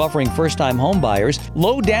Mansard is offering first-time home buyers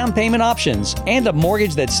low down payment options and a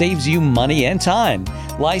mortgage that saves you money and time.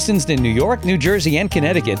 Licensed in New York, New Jersey, and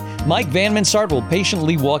Connecticut, Mike Van Mansard will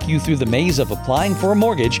patiently walk you through the maze of applying for a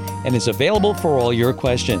mortgage and is available for all your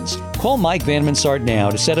questions. Call Mike Van Mansard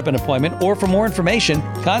now to set up an appointment, or for more information,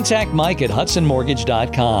 contact Mike at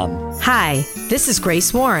hudsonmortgage.com. Hi, this is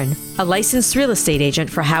Grace Warren, a licensed real estate agent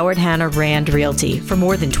for Howard Hanna Rand Realty for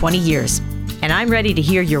more than 20 years. And I'm ready to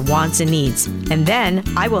hear your wants and needs, and then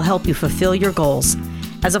I will help you fulfill your goals.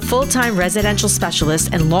 As a full-time residential specialist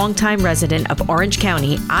and longtime resident of Orange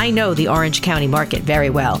County, I know the Orange County market very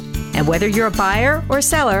well. And whether you're a buyer or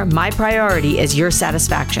seller, my priority is your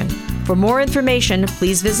satisfaction. For more information,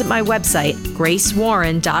 please visit my website,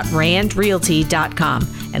 gracewarren.randrealty.com,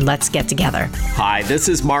 and let's get together. Hi, this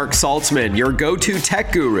is Mark Saltzman, your go-to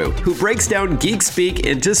tech guru who breaks down geek speak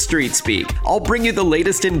into street speak. I'll bring you the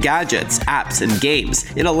latest in gadgets, apps, and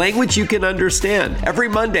games in a language you can understand every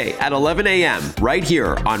Monday at 11 a.m. right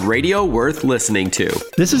here on Radio Worth Listening To.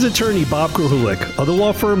 This is attorney Bob Gruhulik of the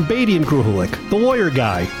law firm Beatty & Gruhulik, the lawyer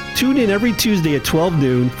guy. Tune in every Tuesday at 12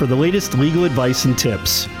 noon for the latest legal advice and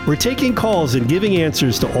tips. We're taking calls and giving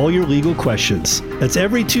answers to all your legal questions. That's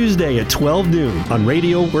every Tuesday at 12 noon on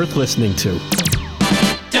Radio Worth Listening To.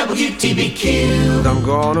 WTBQ. I'm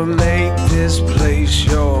gonna make this place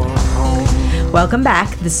your home. Welcome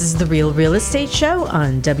back. This is the Real Real Estate Show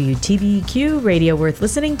on WTBQ, Radio Worth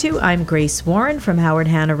Listening To. I'm Grace Warren from Howard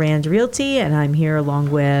Hanna Rand Realty, and I'm here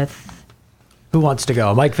along with... Who wants to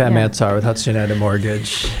go? Mike Van Mansard with Hudson United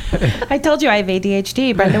Mortgage. I told you I have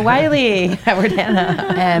ADHD. Brenda Wiley, Howard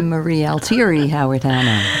Hanna. And Marie Altieri, Howard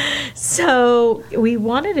Hanna. So we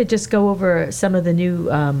wanted to just go over some of the new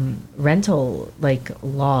rental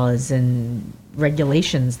laws and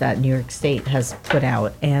regulations that New York State has put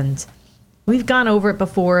out. And we've gone over it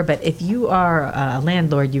before, but if you are a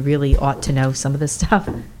landlord, you really ought to know some of this stuff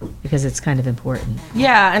because it's kind of important.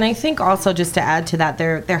 Yeah, and I think also just to add to that,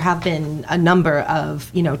 there have been a number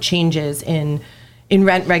of changes in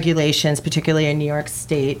rent regulations, particularly in New York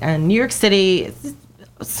State. And New York City is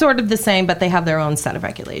sort of the same, but they have their own set of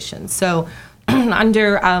regulations. So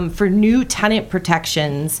for new tenant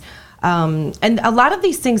protections, and a lot of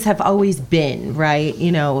these things have always been, right?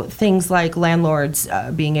 Things like landlords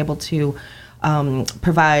being able to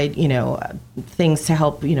provide, things to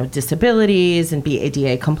help, disabilities and be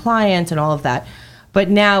ADA compliant and all of that. But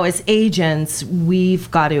now as agents,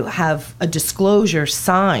 we've got to have a disclosure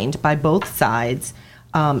signed by both sides,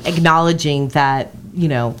 acknowledging that,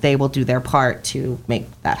 they will do their part to make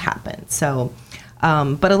that happen. So,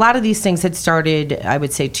 but a lot of these things had started, I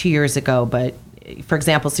would say, 2 years ago, but for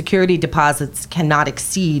example, security deposits cannot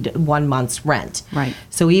exceed 1 month's rent. Right.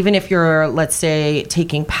 So even if you're, let's say,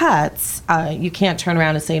 taking pets, you can't turn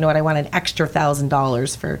around and say, I want an extra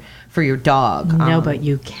 $1,000 for your dog. No, but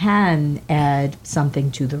you can add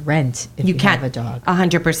something to the rent if you have a dog.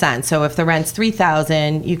 100%. So if the rent's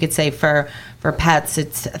 $3,000, you could say for pets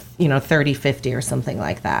it's $30, $50 or something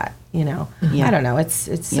like that. Yeah. I don't know. It's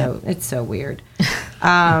so weird.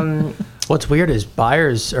 What's weird is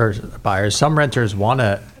some renters want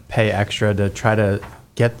to pay extra to try to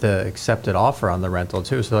get the accepted offer on the rental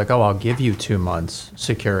too. So I'll give you 2 months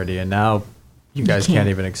security, and now you guys can't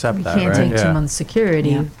even accept that, right? You can't take 2 months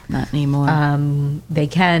security. Yeah, not anymore. They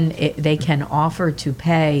can offer to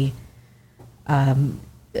pay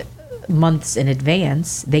months in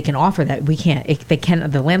advance. They can offer that. We can't.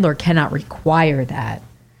 The landlord cannot require that.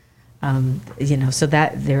 So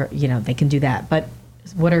that they can do that, but.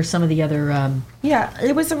 What are some of the other... I'm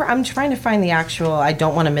trying to find the actual... I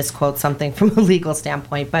don't want to misquote something from a legal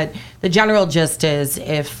standpoint, but the general gist is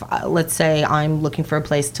if, let's say, I'm looking for a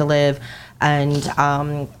place to live and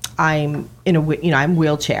I'm I'm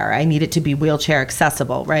wheelchair. I need it to be wheelchair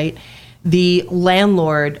accessible, right? The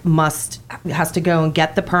landlord has to go and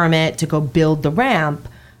get the permit to go build the ramp.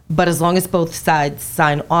 But as long as both sides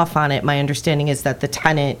sign off on it, my understanding is that the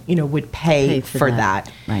tenant, would pay for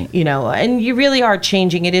that. Right. And you really are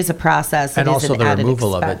changing. It is a process. And it also is the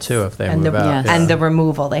removal of it too, if they move out. And the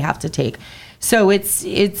removal they have to take. So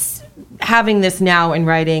it's having this now in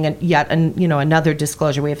writing, and yet another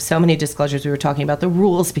disclosure. We have so many disclosures. We were talking about the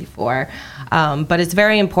rules before, but it's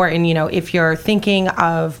very important. If you're thinking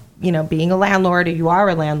of being a landlord, or you are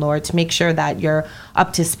a landlord, to make sure that you're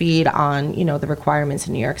up to speed on, the requirements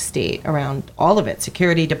in New York State around all of it,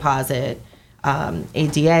 security deposit,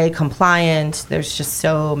 ADA compliant. There's just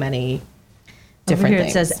so many different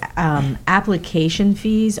things. It says application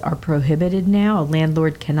fees are prohibited now. A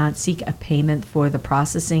landlord cannot seek a payment for the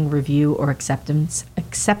processing, review, or acceptance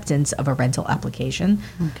of a rental application.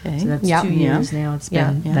 Okay. So that's 2 years now. It's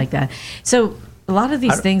been like that. So a lot of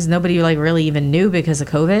these things nobody really even knew because of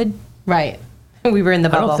COVID. Right. We were in the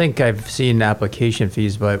bubble. I don't think I've seen application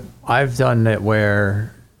fees, but I've done it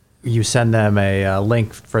where you send them a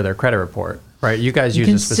link for their credit report. Right, you guys use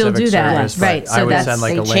a specific service, right? So I would send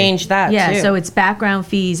like a link. Changed that. Yeah, too. So it's background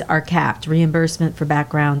fees are capped. Reimbursement for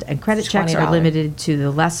background and credit checks are limited to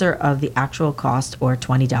the lesser of the actual cost, or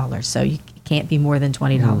 $20. So you can't be more than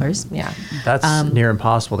 $20. Yeah, that's near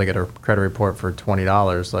impossible to get a credit report for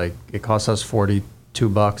 $20. Like it costs us $42,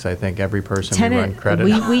 I think, every person we run credit.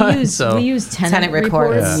 We use tenant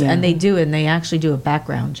reports, and they actually do a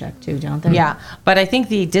background check too, don't they? Yeah, but I think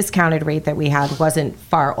the discounted rate that we had wasn't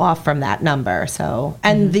far off from that number. So,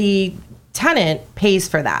 and the tenant pays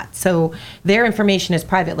for that, so their information is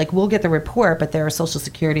private. Like we'll get the report, but their social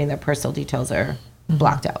security and their personal details are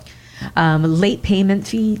blocked out. Late payment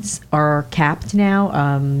fees are capped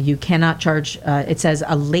now. You cannot charge, it says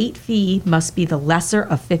a late fee must be the lesser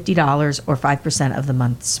of $50 or 5% of the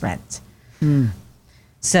month's rent.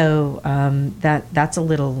 So that's a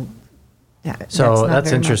little... So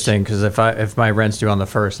that's interesting, because if my rent's due on the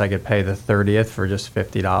 1st, I could pay the 30th for just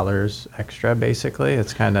 $50 extra, basically.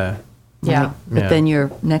 It's kind of... Yeah, but then your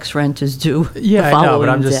next rent is due the I know,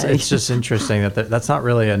 but day. it's just interesting that that's not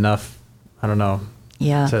really enough, I don't know,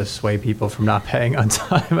 to sway people from not paying on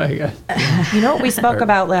time, I guess. We spoke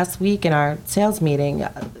about last week in our sales meeting,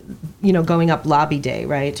 going up lobby day,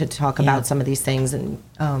 right, to talk about some of these things. And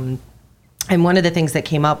one of the things that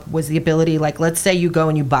came up was the ability, like, let's say you go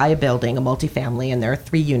and you buy a building, a multifamily, and there are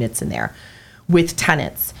 3 units in there with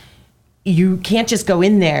tenants. You can't just go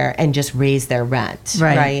in there and just raise their rent,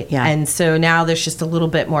 right? Yeah. And so now there's just a little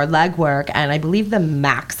bit more legwork, and I believe the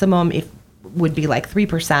maximum would be like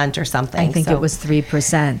 3% or something. I think it was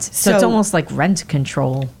 3%. So it's almost like rent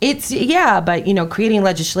control. But creating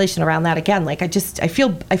legislation around that, again, like I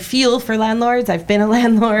feel for landlords. I've been a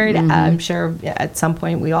landlord. I'm sure at some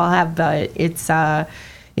point we all have, but it's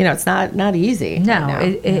it's not easy. No,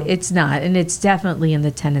 it's not, and it's definitely in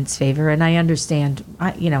the tenant's favor. And I understand.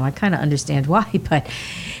 I kind of understand why, but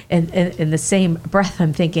in the same breath,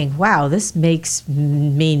 I'm thinking, wow, this makes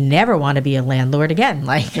me never want to be a landlord again.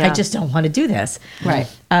 Like I just don't want to do this. Right.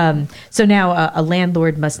 So now a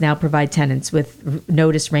landlord must now provide tenants with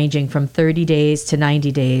notice ranging from 30 days to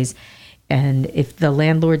 90 days, and if the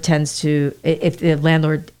landlord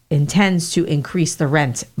intends to increase the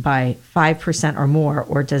rent by 5% or more,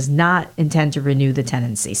 or does not intend to renew the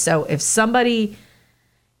tenancy. So if somebody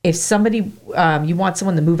you want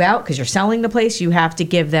someone to move out because you're selling the place, you have to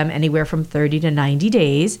give them anywhere from 30 to 90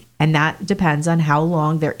 days, and that depends on how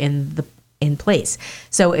long they're in place.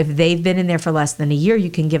 So if they've been in there for less than a year, you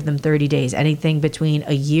can give them 30 days. Anything between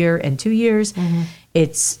a year and 2 years,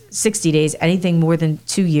 it's 60 days. Anything more than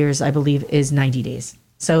 2 years, I believe, is 90 days.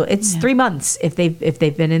 So it's 3 months if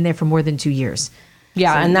they've been in there for more than 2 years.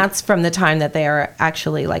 Yeah, and that's from the time that they are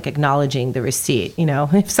actually like acknowledging the receipt.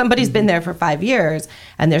 If somebody's been there for 5 years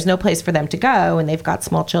and there's no place for them to go, and they've got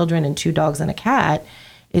small children and 2 dogs and a cat,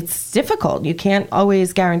 it's difficult. You can't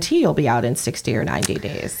always guarantee you'll be out in 60 or 90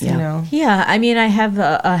 days. Yeah, I mean, I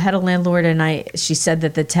had a landlord, and she said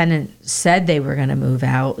that the tenant said they were going to move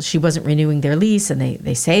out. She wasn't renewing their lease, and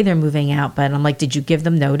they say they're moving out. But I'm like, did you give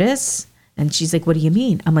them notice? And she's like, what do you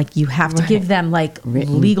mean? I'm like, you have to give them like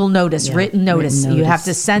legal notice, written notice. You have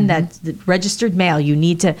to send that registered mail.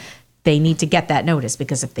 They need to get that notice,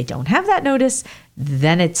 because if they don't have that notice,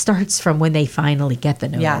 then it starts from when they finally get the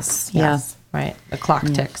notice. Yes. Right. The clock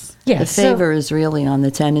ticks. Yeah. The favor is really on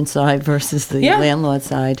the tenant side versus the landlord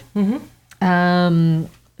side.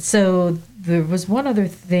 So there was one other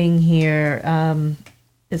thing here.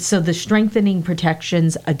 So the strengthening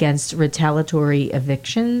protections against retaliatory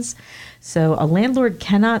evictions. So a landlord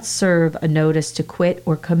cannot serve a notice to quit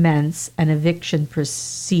or commence an eviction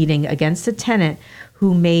proceeding against a tenant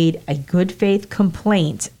who made a good faith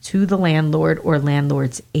complaint to the landlord or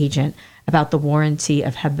landlord's agent about the warranty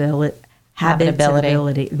of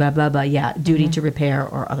habitability, duty to repair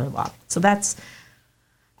or other law. So that's,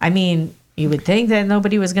 I mean, you would think that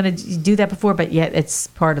nobody was going to do that before, but yet it's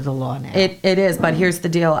part of the law now. It is, but here's the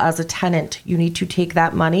deal. As a tenant, you need to take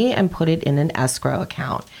that money and put it in an escrow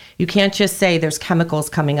account. You can't just say there's chemicals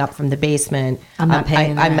coming up from the basement. I'm not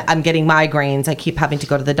paying that. I'm getting migraines. I keep having to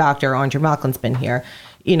go to the doctor. Andrew Malkin's been here.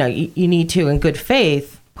 You know, you need to, in good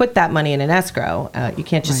faith, put that money in an escrow. You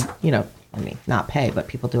can't just, not pay, but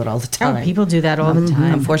people do it all the time. Oh, people do that all the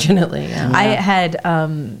time. Unfortunately. Yeah. I had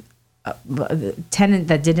a tenant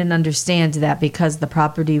that didn't understand that because the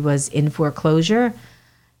property was in foreclosure.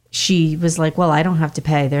 She was like, well, I don't have to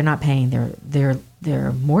pay. They're not paying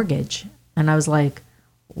their mortgage. And I was like,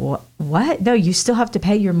 what? No, you still have to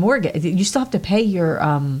pay your mortgage. You still have to pay your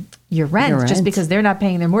rent. Just because they're not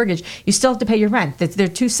paying their mortgage. You still have to pay your rent. They're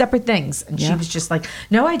two separate things. And she was just like,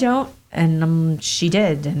 no, I don't. And she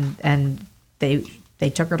did. And they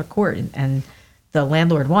took her to court. And the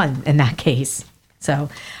landlord won in that case. So,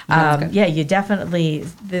 you definitely,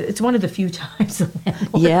 it's one of the few times the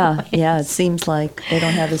landlord wins. It seems like they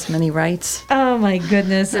don't have as many rights. Oh my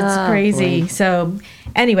goodness, it's crazy. Boy. So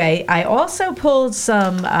anyway, I also pulled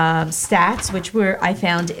some stats, which I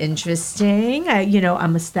found interesting.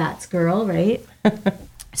 I'm a stats girl, right?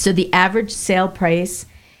 So the average sale price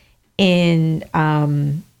in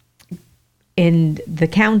the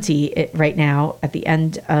county right now at the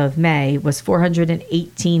end of May was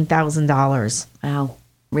 $418,000. Wow,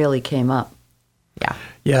 really came up.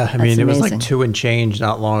 Yeah, I mean, it was like 2 and change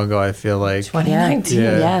not long ago, I feel like. 2019,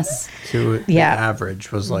 yes. The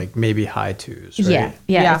average was like maybe high 2s, right?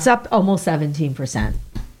 Yeah, it's up almost 17%.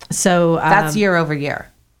 So that's year over year.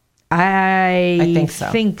 I think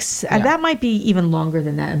so. That might be even longer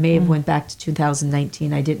than that. It may have went back to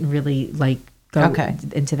 2019. I didn't really go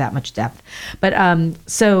into that much depth. But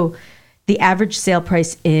so the average sale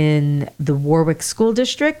price in the Warwick School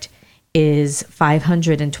District is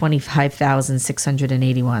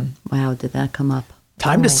 $525,681. Wow, did that come up?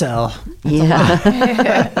 Time to sell.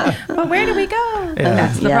 Yeah. But where do we go? Yeah.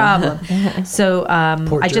 That's the problem. So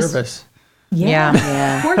Port Jervis.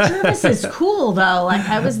 Yeah. Port Jervis is cool though. Like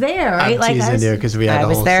I was there, right? I'm teasing you because we had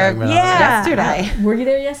a whole segment. Yesterday. Were you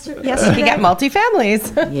there yesterday? We got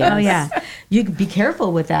multifamilies. Yes. Oh yeah. You be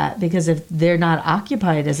careful with that because if they're not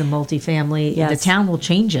occupied as a multifamily, the town will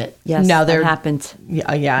change it. Yes. No, that happened.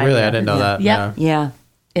 Yeah. Really, I didn't know that. Yep. Yeah.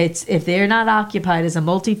 It's if they're not occupied as a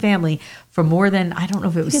multifamily for more than I don't know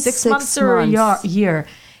if it was 6 months or a year.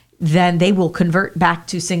 Then they will convert back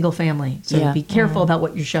to single family. So be careful about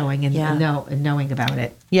what you're showing and knowing about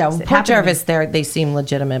it. Yeah, well, Port Jervis, they seem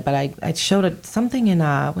legitimate, but I showed something in,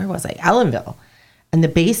 where was I? Ellenville. And the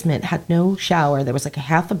basement had no shower. There was like a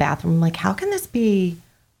half a bathroom. I'm like, how can this be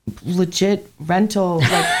legit rental?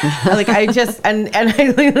 Like I just, and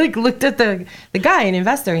I looked at the guy, an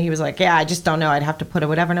investor, and he was like, yeah, I just don't know. I'd have to put it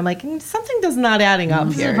whatever. And I'm like, something does not adding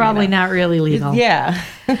up here. It's probably not really legal. Yeah.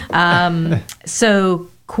 So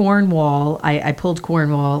Cornwall, I pulled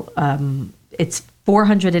Cornwall. It's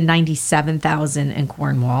 $497,000 in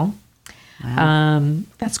Cornwall. Wow.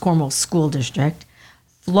 That's Cornwall School District.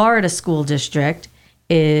 Florida School District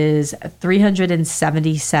is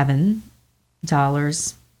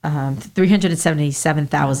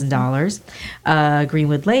 $377,000.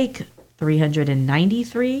 Greenwood Lake,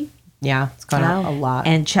 $393,000. Yeah, it's gone up a lot.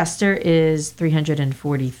 And Chester is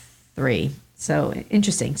 $343,000. So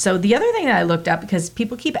interesting. So the other thing that I looked up, because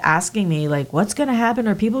people keep asking me, like, what's going to happen?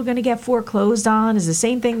 Are people going to get foreclosed on? Is the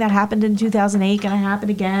same thing that happened in 2008 going to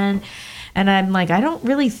happen again? And I'm like, I don't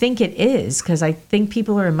really think it is, because I think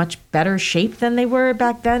people are in much better shape than they were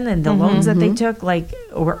back then, and the loans that they took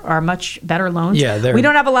are much better loans. Yeah, we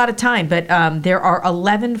don't have a lot of time, but there are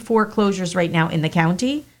 11 foreclosures right now in the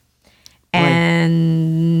county,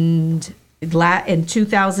 and in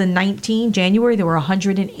 2019 January there were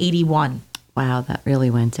 181. Wow, that really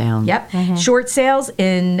went down. Yep. Short sales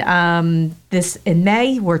in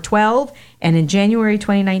May were 12, and in January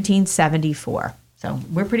 2019, 74. So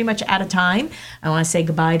we're pretty much out of time. I want to say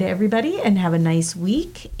goodbye to everybody and have a nice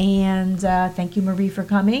week. And thank you, Marie, for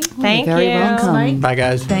coming. Thank you. Very welcome. Bye,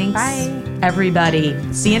 guys. Thanks, everybody.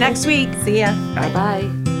 See you next week. See ya.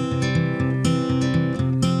 Bye-bye.